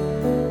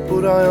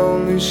 but I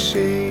only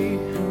see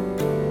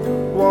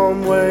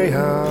one way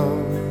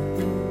out.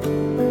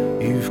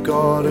 You've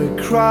gotta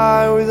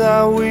cry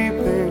without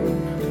weeping,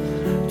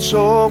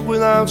 talk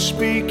without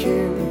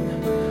speaking,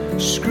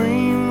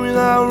 scream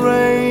without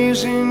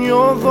raising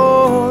your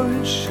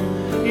voice.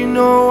 You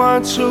know I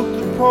took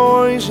the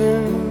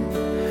poison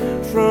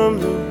from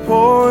the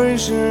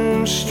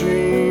poison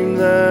stream,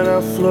 then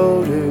I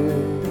floated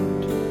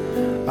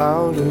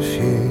out of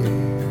here,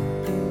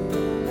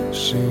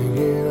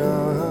 singing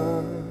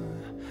a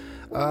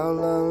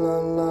la la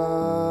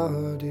la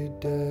di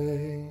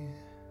day,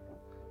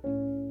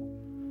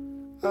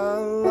 a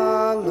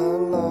la la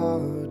la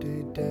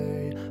di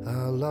day,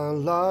 a la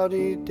la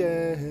di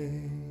day.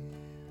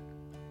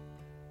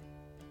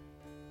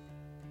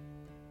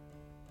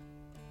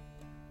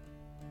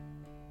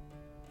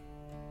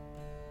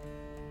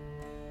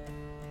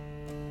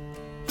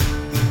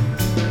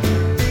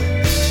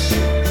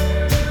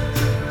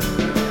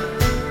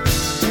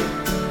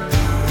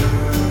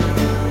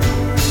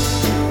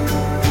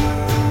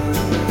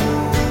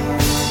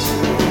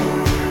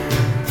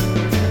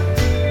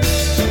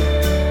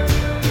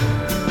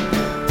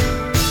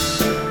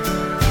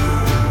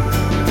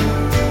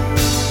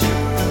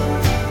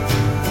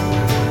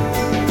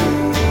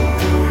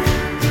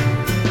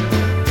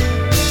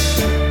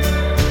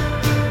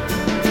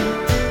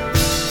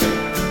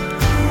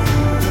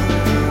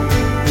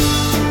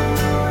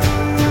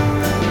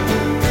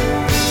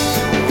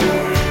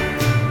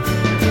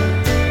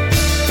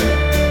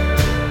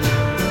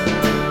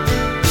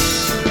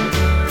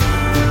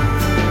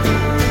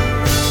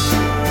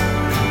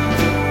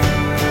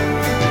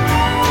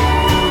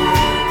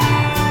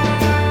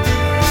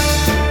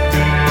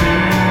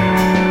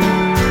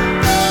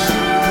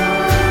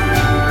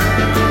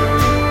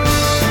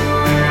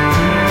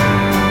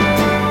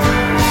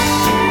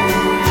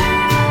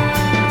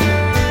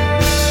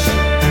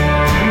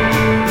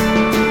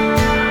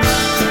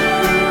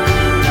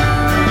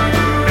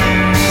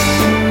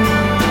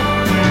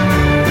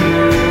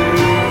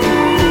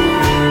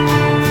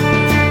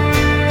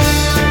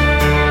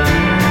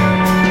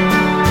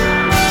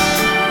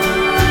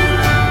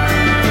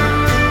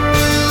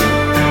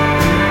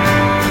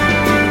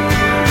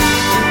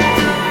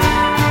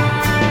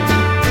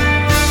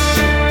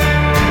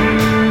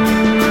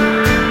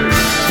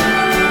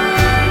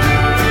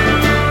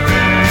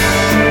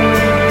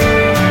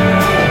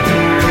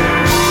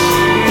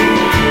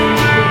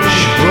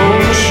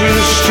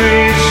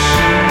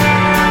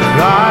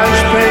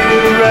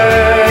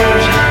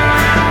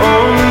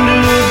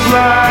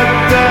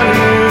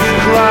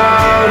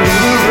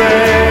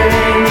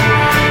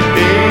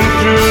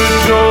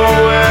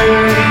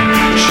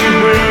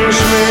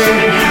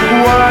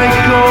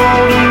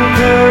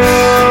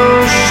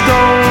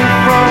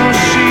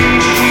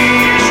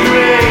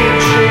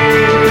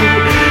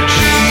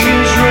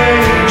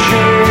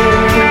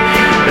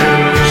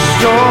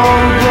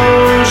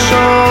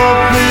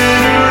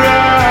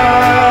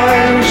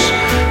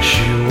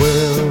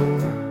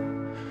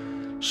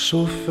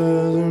 so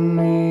feather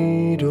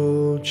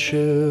needle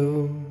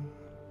chill.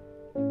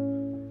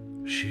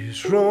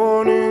 She's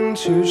running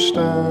to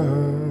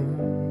stand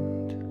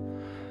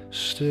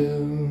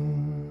still.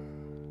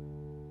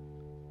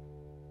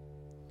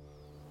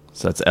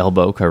 So that's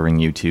Elbow covering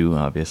U2,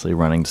 obviously,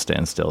 Running to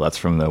Stand Still. That's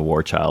from the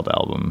War Child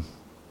album,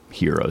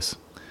 Heroes.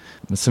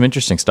 There's some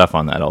interesting stuff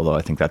on that, although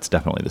I think that's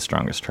definitely the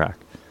strongest track.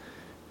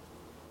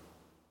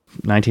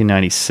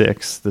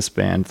 1996, this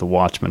band, The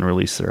Watchmen,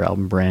 released their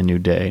album Brand New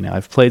Day. Now,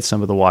 I've played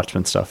some of the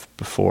Watchmen stuff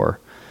before.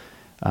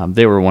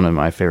 They were one of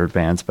my favorite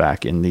bands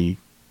back in the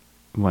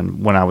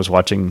when I was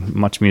watching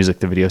Much Music,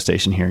 the video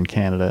station here in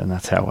Canada, and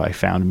that's how I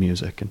found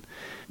music.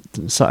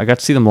 And so I got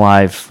to see them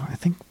live, I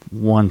think,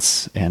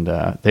 once, and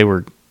they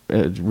were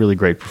a really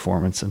great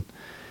performance, and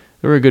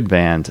they were a good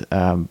band.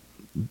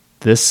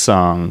 This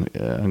song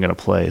I'm going to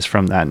play is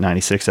from that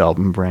 96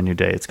 album, Brand New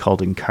Day. It's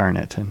called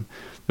Incarnate, and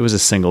there was a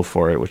single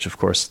for it, which, of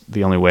course,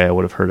 the only way I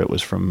would have heard it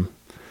was from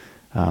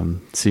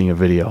seeing a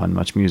video on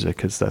Much Music,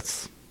 because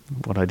that's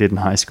what I did in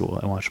high school.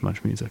 I watched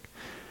Much Music.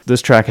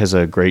 This track has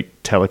a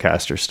great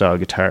Telecaster style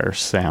guitar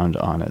sound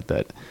on it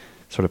that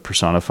sort of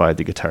personified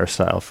the guitar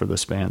style for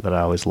this band that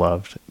I always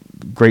loved.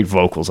 Great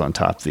vocals on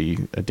top.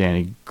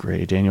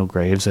 Daniel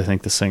Graves, I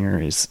think the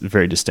singer, is a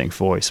very distinct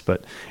voice,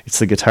 but it's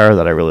the guitar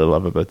that I really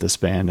love about this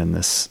band and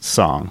this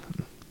song.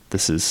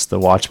 This is The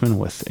Watchmen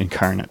with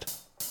Incarnate.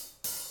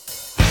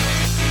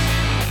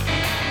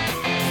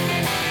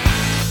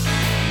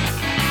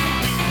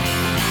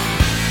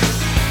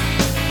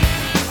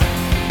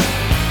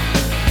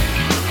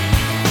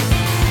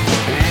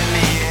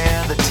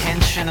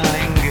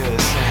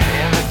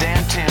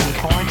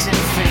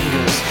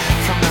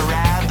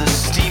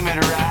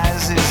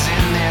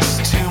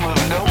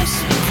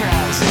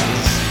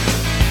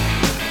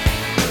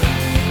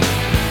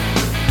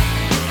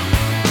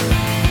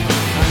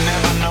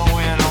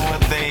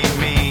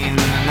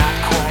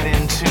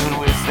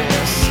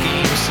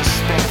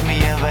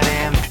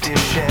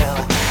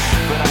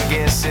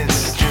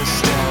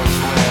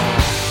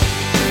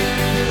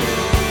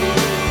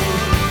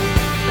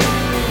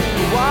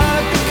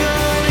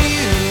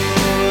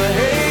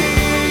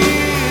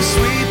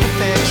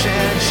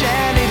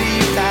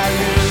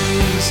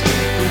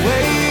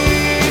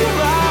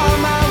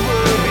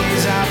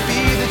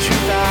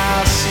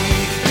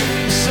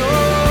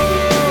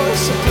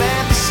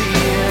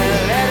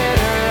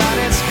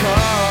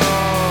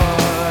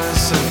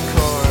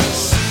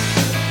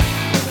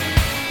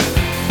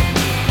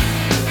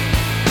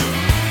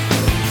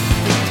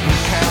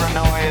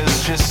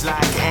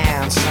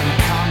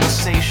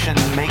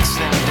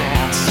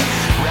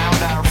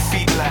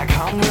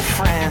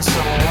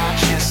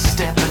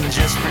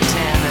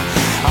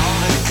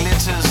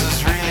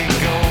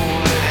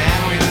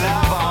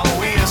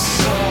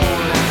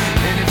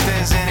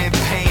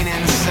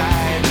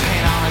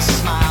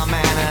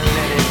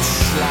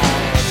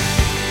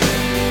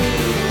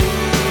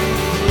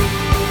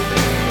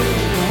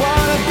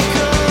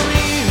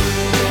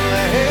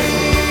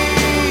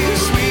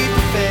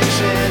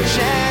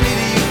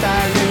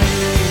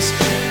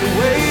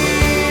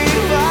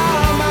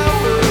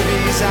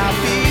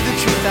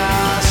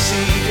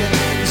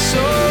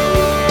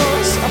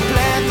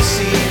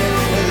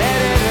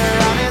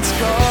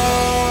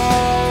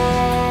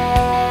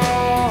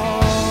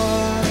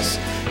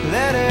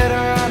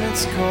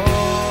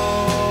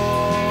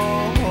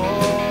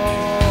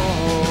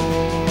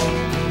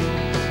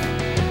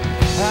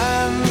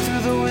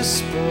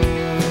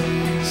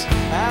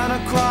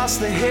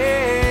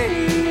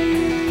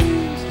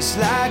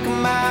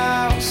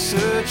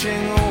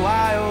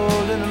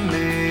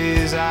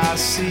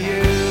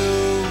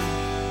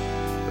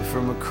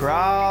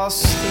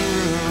 Across the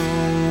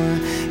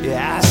room,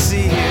 yeah, I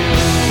see you.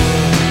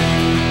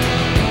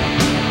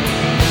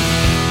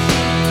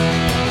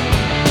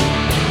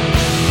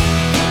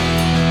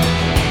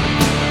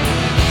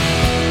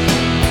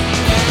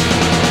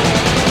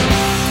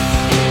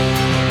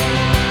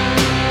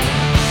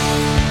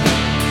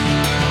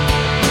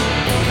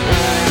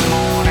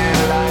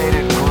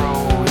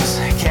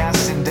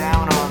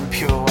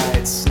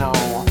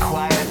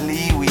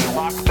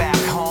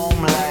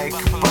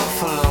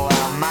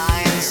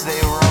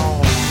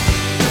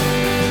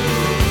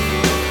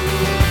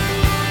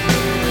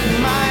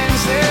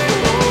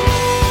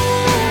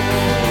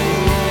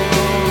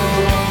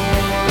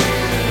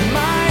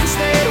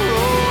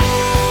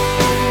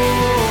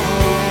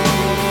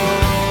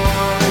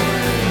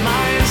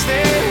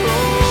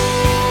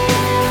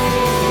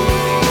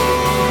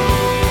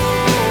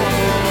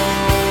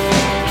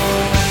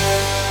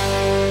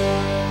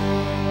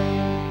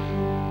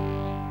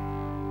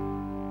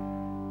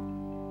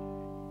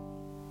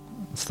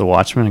 The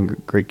Watchmen, a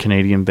great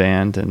Canadian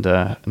band, and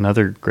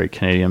another great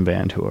Canadian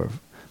band who are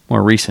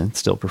more recent,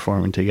 still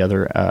performing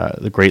together,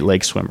 the Great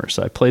Lake Swimmers.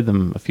 I played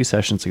them a few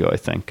sessions ago, I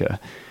think.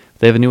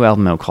 They have a new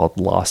album out called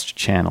Lost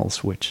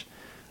Channels, which,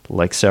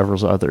 like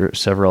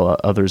several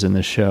others in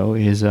this show,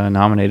 is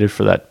nominated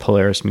for that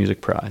Polaris Music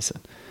Prize.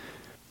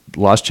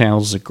 Lost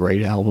Channels is a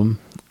great album.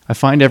 I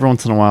find every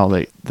once in a while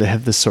they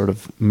have this sort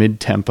of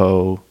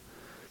mid-tempo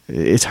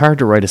it's hard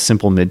to write a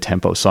simple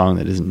mid-tempo song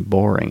that isn't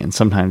boring, and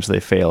sometimes they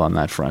fail on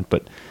that front,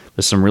 but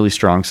there's some really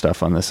strong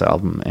stuff on this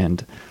album,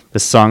 and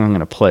this song I'm going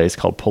to play is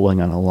called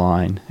Pulling on a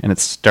Line, and it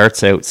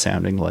starts out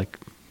sounding like,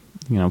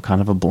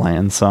 kind of a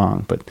bland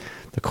song, but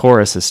the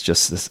chorus is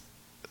just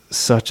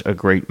such a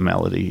great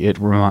melody. It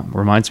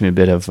reminds me a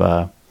bit of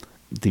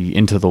the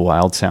Into the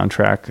Wild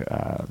soundtrack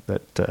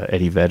that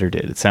Eddie Vedder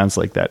did. It sounds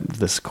like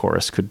this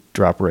chorus could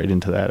drop right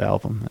into that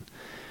album.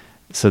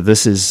 So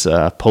this is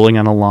Pulling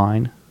on a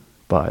Line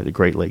by the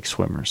Great Lake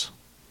Swimmers.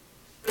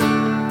 The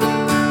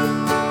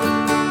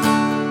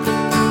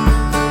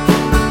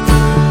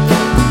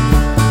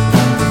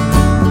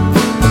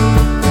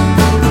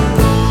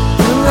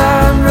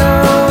line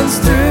runs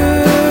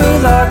through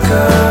like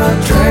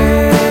a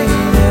train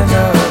in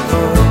a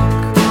book.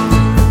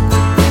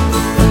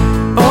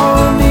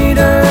 All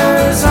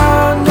meters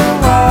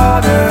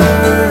underwater,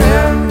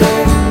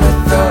 ending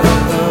with a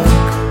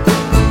hook.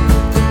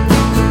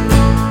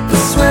 It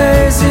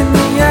sways in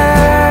the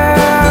air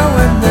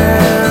when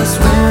there's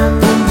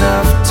wind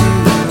enough to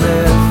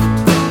lift.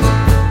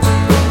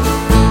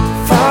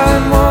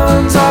 Fine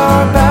ones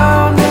are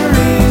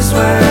boundaries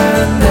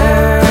when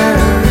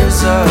there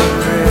is a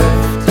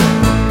rift.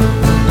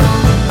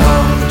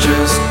 I'm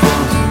just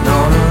pulling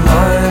on a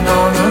line,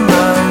 on a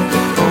line.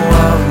 Oh,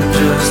 I'm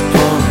just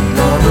pulling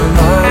on a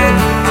line.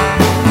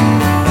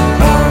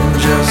 I'm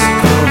just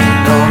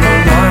pulling on a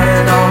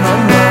line, on a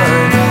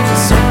line.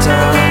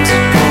 Sometimes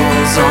it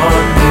pulls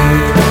on me.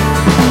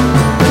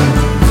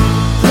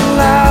 The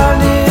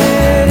line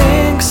it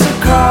inks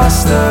across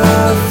the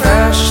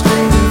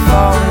freshly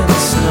fallen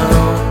snow,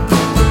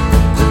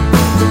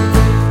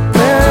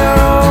 where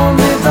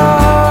only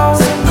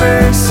those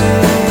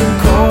embracing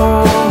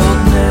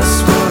coldness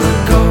would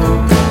go.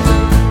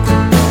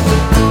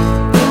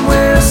 In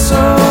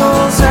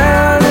whistles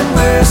and in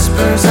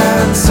whispers,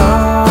 and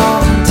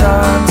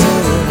sometimes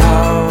it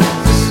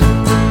howls.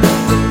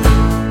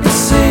 It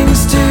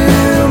sings to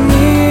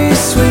me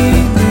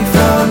sweetly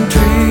from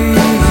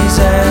trees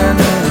and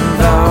in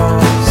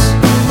boughs.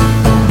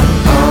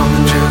 I'm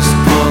just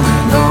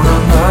pulling on a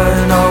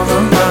line, on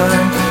a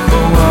line.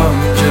 Oh, I'm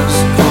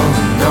just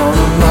pulling on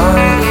a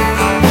line.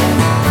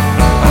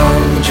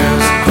 I'm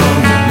just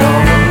pulling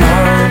on a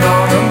line,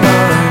 on a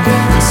line.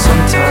 And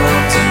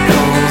sometimes it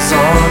goes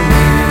on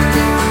me.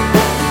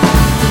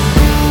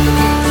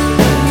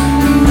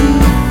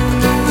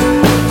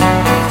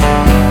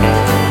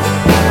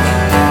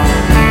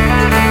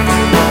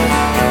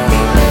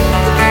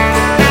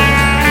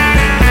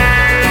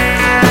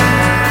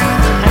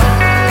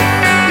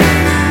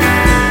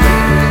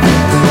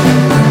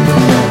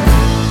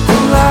 The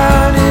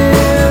line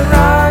it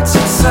writes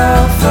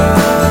itself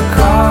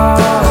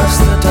across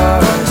the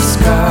dark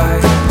sky.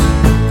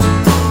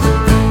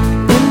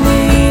 In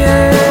the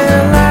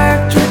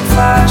electric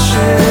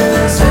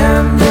flashes,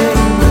 ending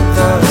with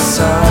a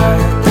sigh.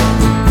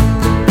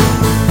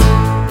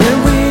 It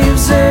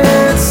weaves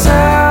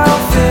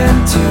itself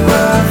into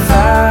a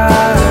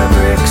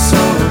fabric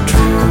so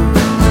true,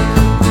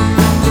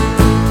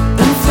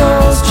 and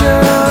flows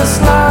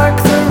just like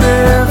the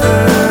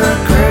river,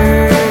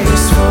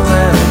 graceful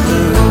and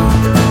blue.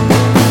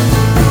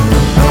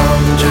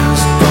 I'm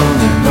just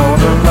pulling on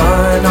a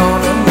line,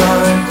 on a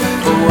line.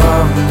 Oh,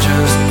 I'm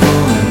just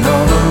pulling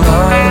on a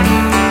line.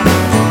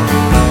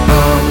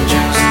 I'm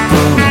just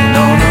pulling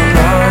on a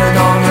line,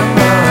 on a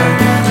line.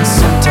 And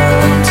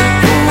sometimes it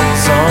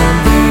pulls on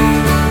me.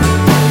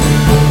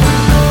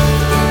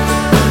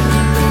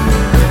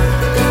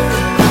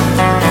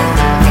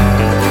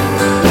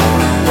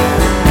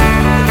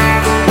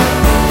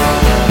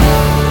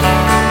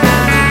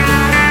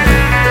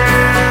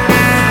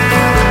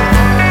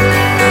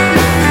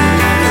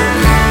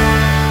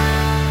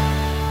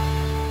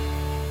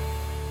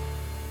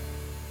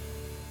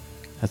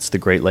 That's the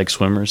Great Lake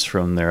Swimmers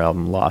from their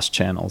album Lost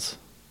Channels.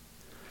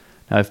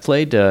 Now, I've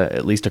played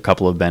at least a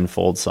couple of Ben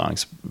Folds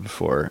songs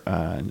before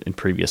in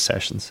previous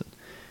sessions. I'm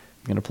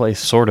going to play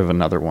sort of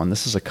another one.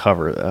 This is a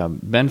cover.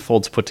 Ben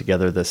Folds put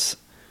together this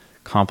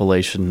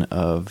compilation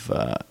of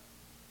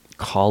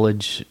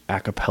college a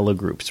cappella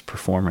groups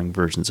performing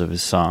versions of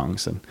his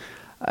songs. And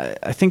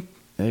I think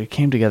it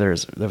came together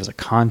as there was a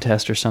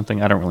contest or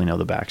something. I don't really know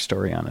the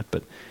backstory on it,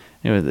 but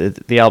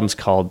the album's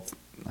called,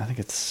 I think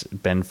it's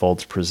Ben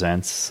Folds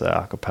Presents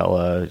a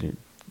cappella,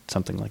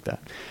 something like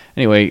that.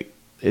 Anyway,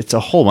 it's a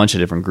whole bunch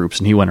of different groups,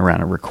 and he went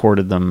around and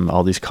recorded them,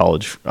 all these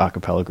college a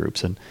cappella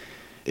groups, and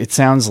it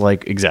sounds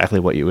like exactly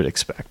what you would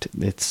expect.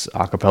 It's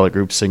a cappella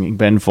groups singing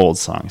Ben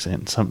Folds songs,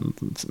 and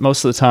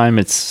most of the time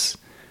it's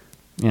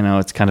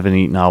kind of a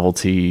neat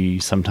novelty.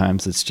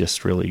 Sometimes it's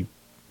just really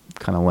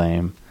kind of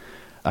lame.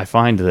 I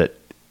find that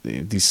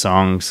these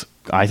songs,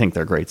 I think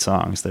they're great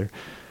songs.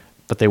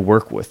 But they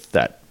work with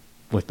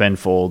Ben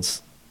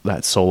Folds,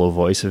 that solo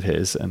voice of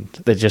his, and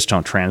they just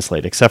don't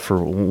translate, except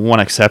for one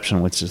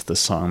exception, which is the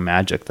song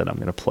Magic that I'm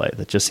going to play,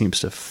 that just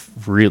seems to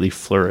really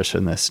flourish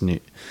in this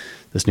new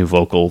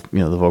vocal,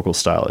 the vocal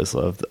styles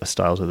of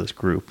this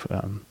group.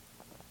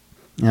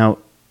 Now,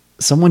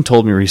 someone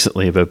told me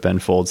recently about Ben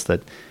Folds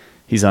that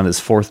he's on his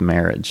fourth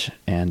marriage,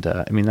 and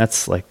I mean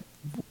that's like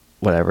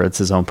whatever. It's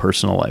his own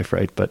personal life,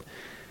 right? But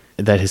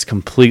that has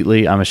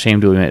completely, I'm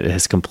ashamed to admit, it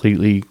has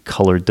completely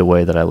colored the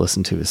way that I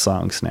listen to his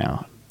songs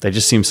now. They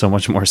just seem so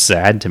much more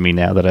sad to me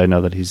now that I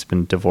know that he's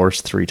been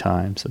divorced 3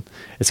 times. And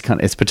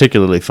it's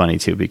particularly funny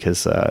too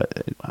because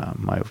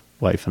my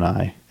wife and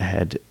I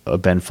had a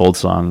Ben Folds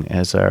song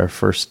as our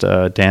first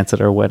dance at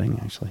our wedding,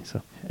 actually.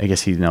 So I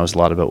guess he knows a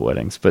lot about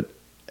weddings. But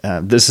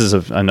this is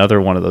another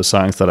one of those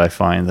songs that I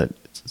find that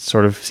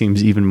sort of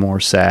seems even more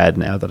sad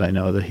now that I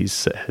know that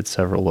he's had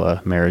several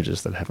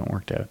marriages that haven't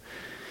worked out.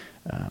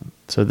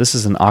 So this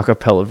is an a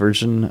cappella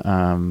version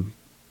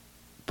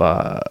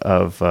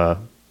of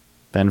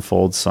Ben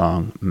Folds'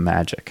 song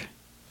Magic.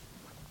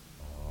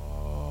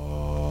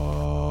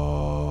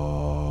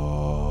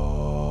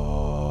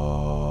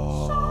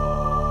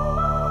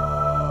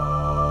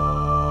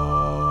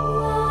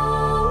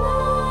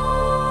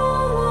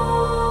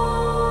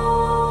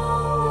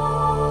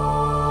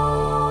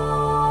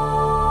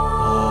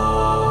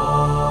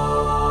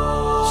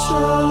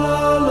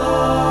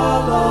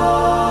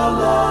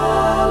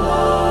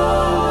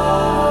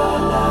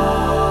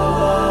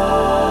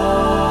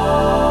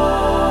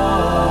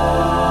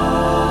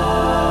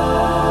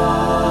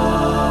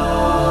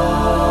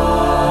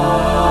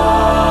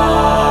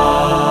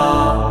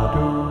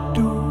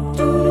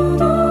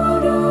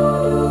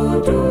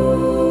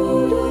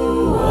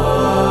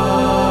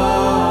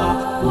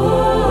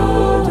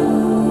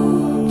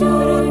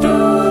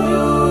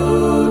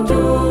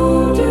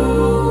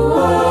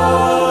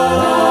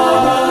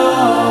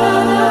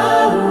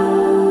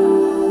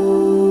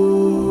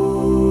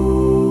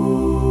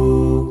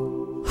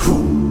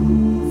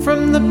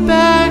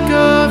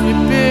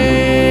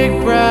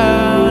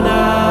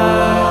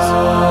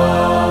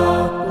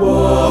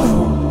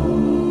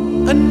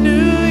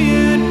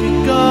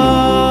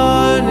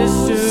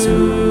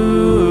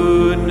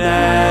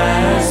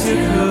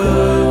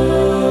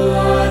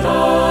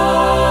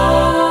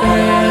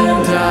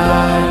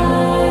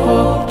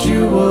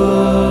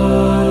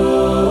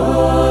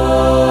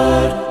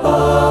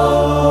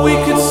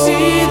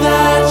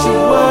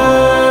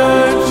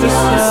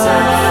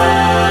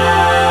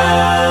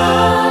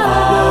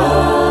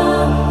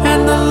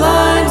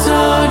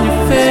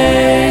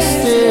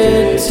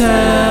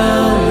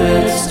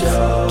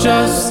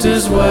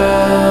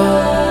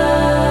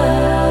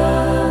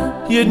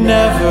 You'd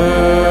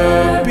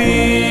never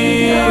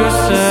be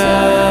yourself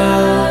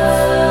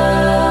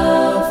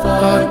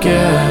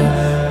again,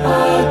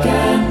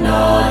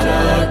 not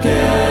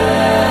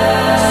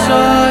again.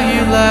 Saw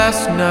you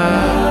last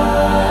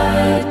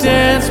night,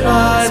 dance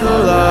by the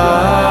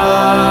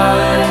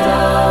light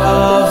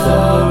of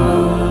the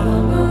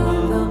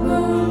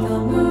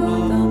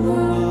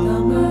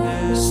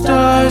moon.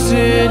 Stars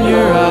in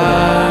your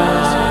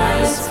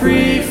eyes,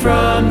 free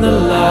from the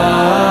life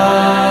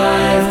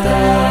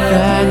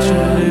that you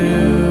knew.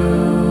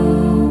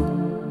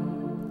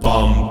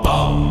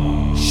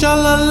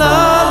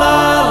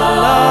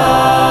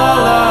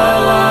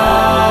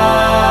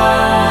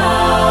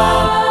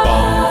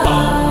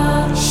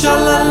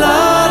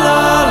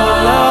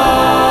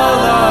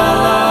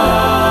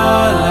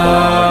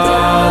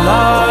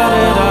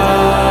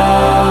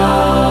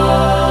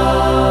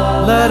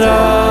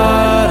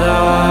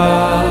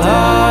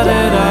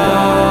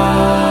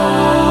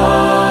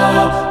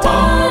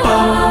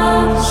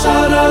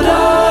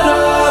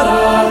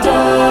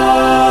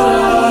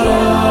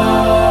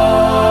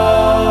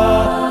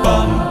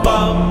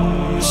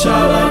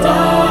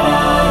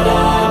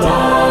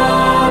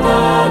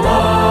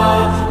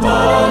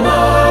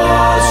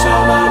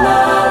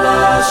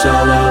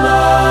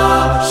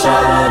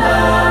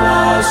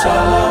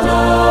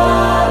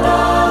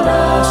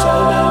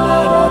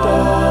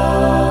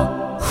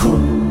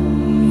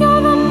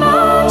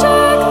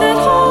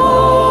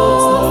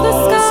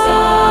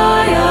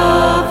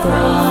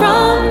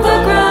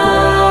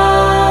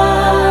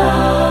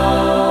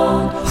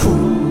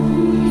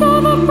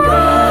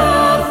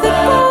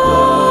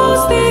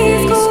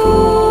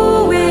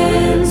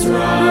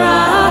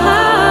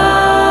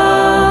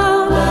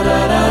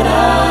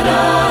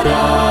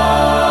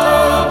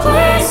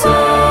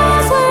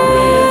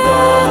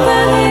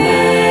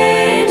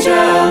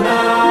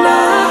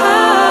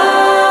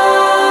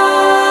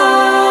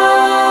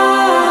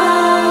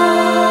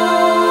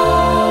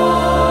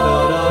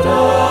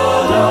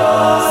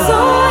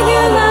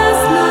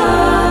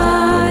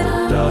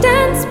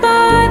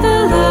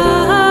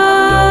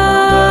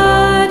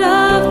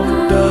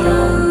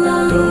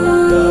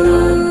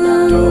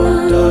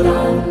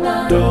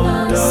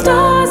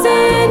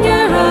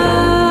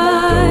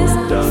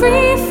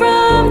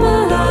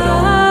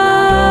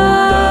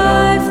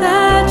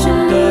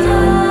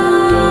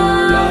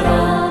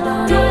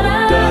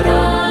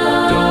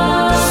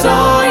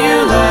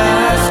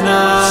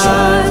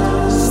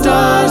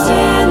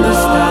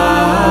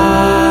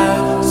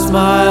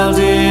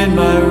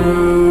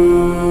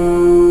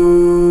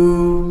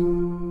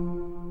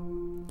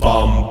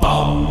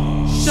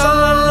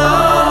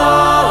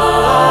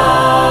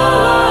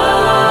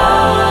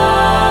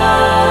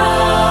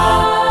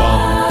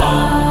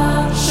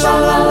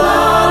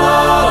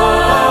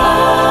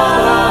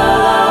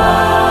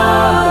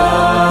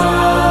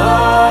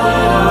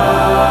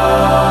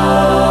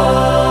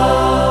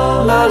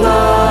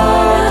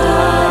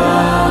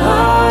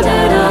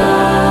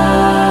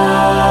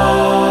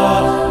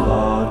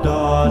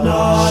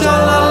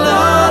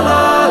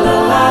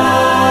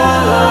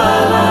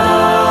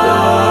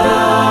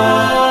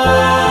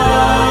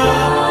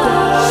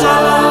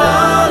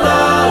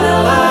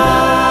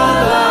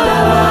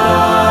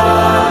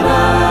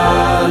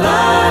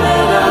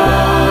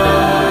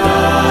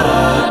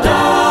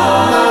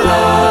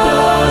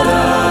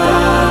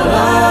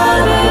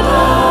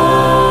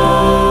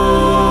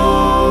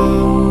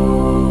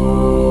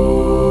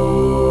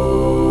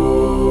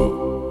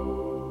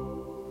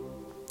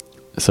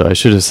 So I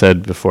should have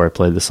said before I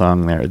played the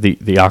song there,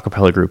 the a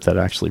cappella group that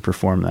actually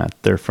performed that,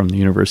 they're from the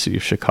University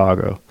of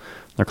Chicago.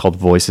 They're called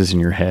Voices in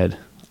Your Head.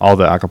 All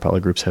the a cappella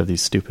groups have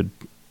these stupid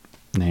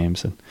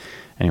names. And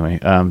anyway,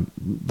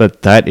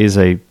 but that is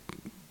a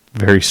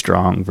very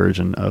strong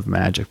version of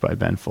Magic by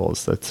Ben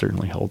Folds that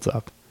certainly holds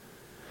up.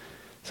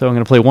 So I'm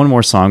going to play one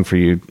more song for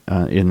you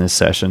in this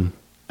session.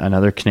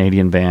 Another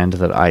Canadian band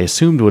that I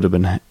assumed would have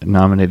been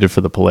nominated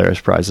for the Polaris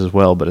Prize as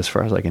well, but as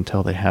far as I can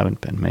tell, they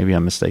haven't been. Maybe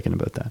I'm mistaken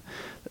about that.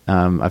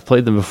 I've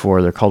played them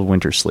before. They're called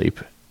Winter Sleep.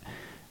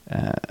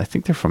 I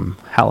think they're from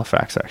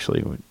Halifax,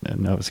 actually,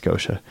 Nova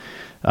Scotia.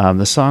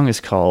 The song is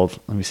called,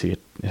 let me see, it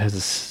has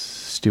a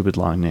stupid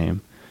long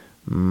name,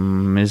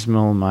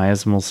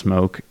 Miasmal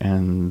Smoke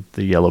and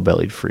the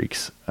Yellow-Bellied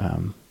Freaks.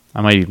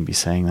 I might even be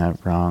saying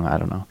that wrong. I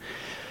don't know.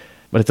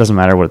 But it doesn't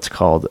matter what it's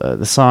called.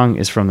 The song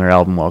is from their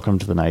album Welcome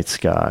to the Night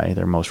Sky,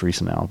 their most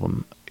recent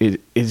album. It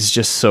is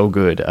just so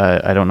good.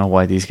 I don't know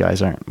why these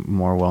guys aren't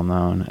more well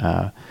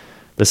known.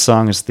 The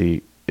song is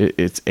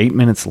it's 8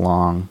 minutes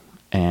long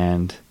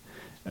and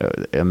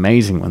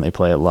amazing when they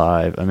play it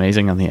live,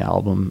 amazing on the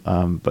album,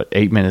 but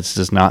 8 minutes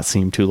does not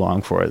seem too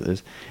long for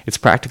it. It's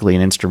practically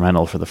an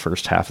instrumental for the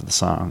first half of the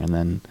song, and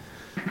then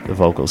the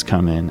vocals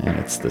come in and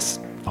it's this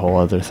whole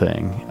other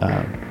thing.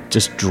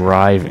 Just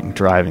driving.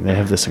 They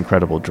have this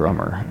incredible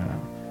drummer.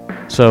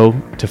 So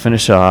to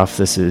finish off,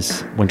 this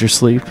is Winter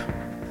Sleep.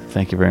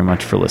 Thank you very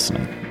much for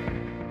listening.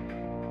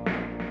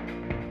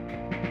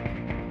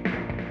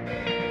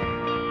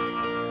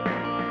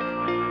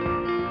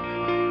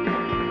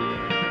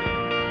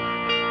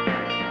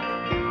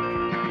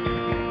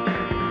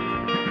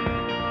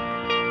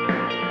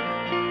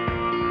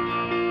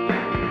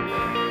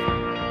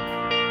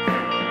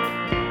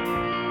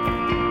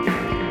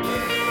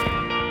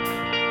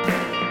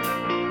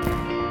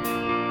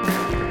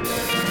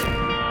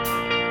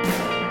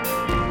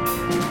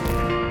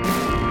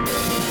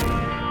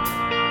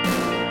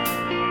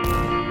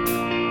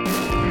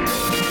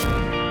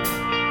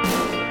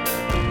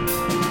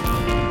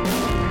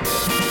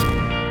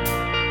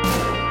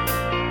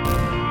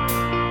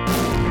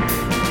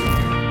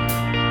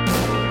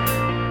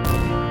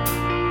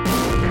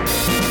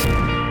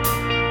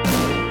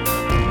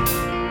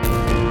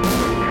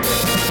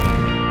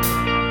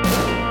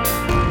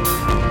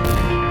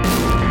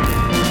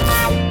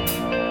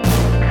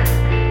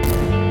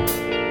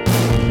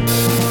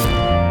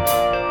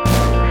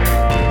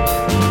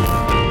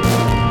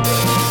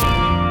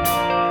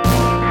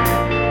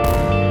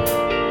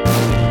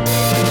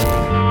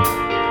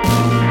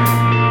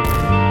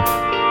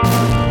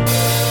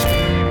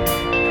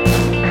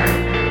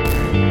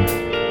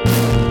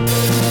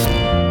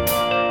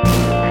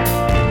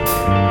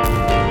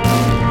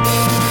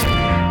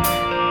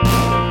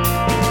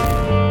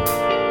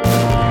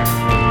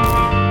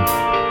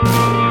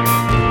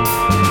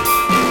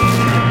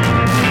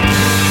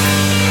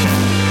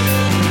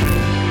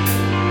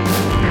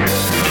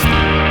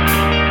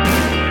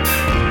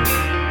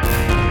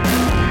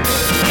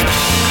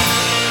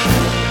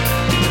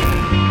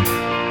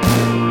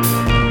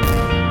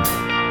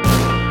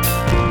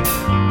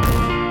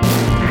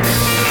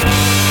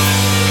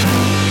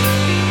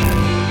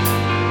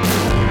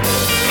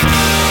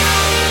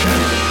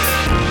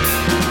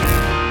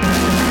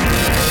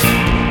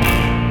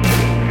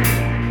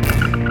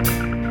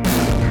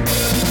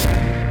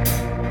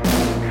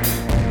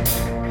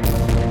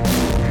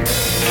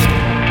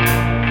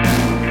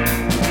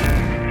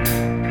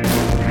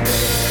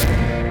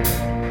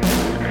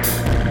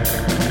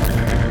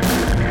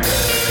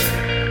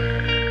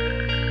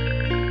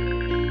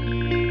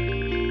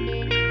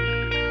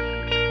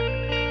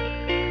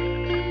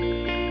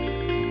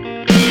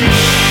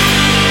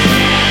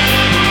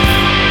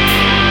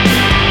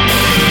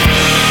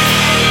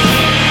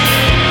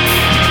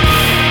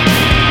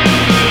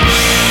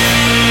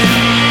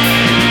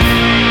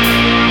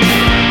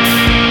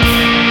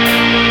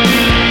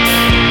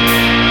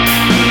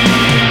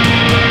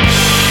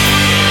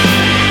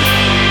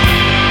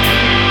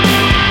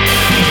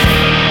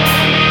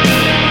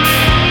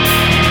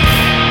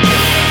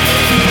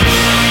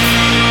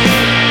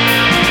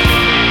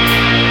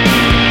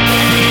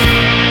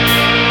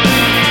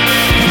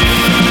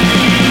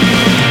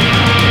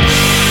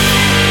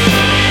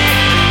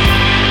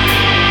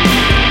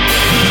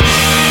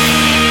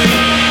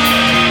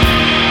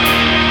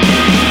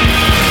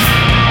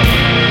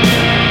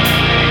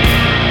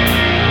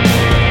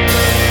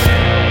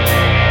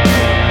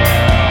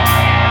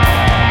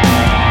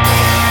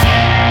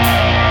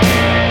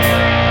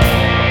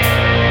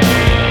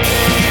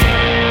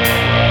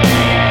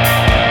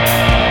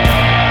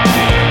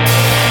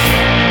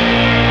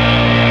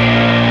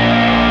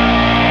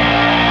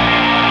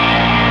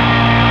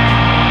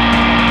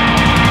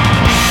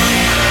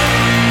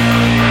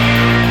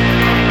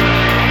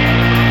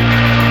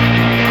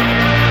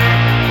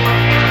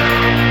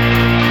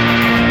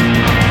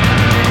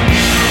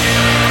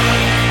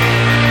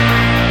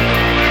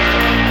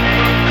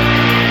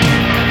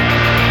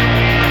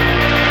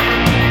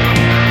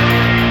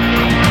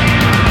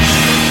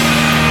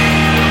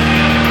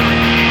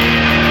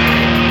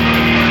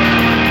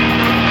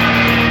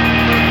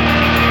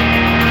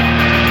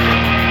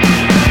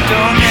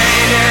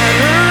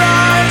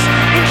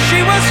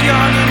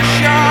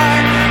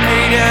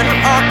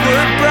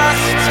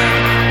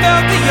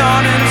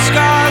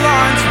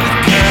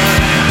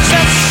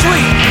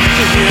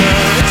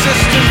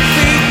 persistent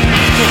feet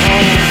to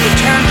hold the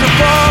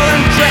tangible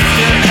and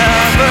drifting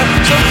ever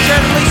so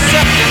gently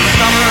set in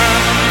summer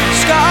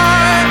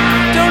sky.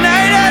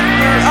 Donated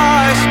her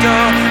eyes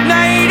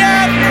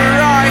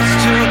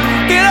to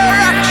get her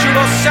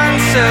actual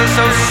senses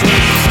so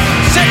sweet.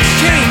 16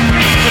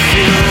 to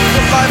feel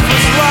that life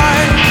was right.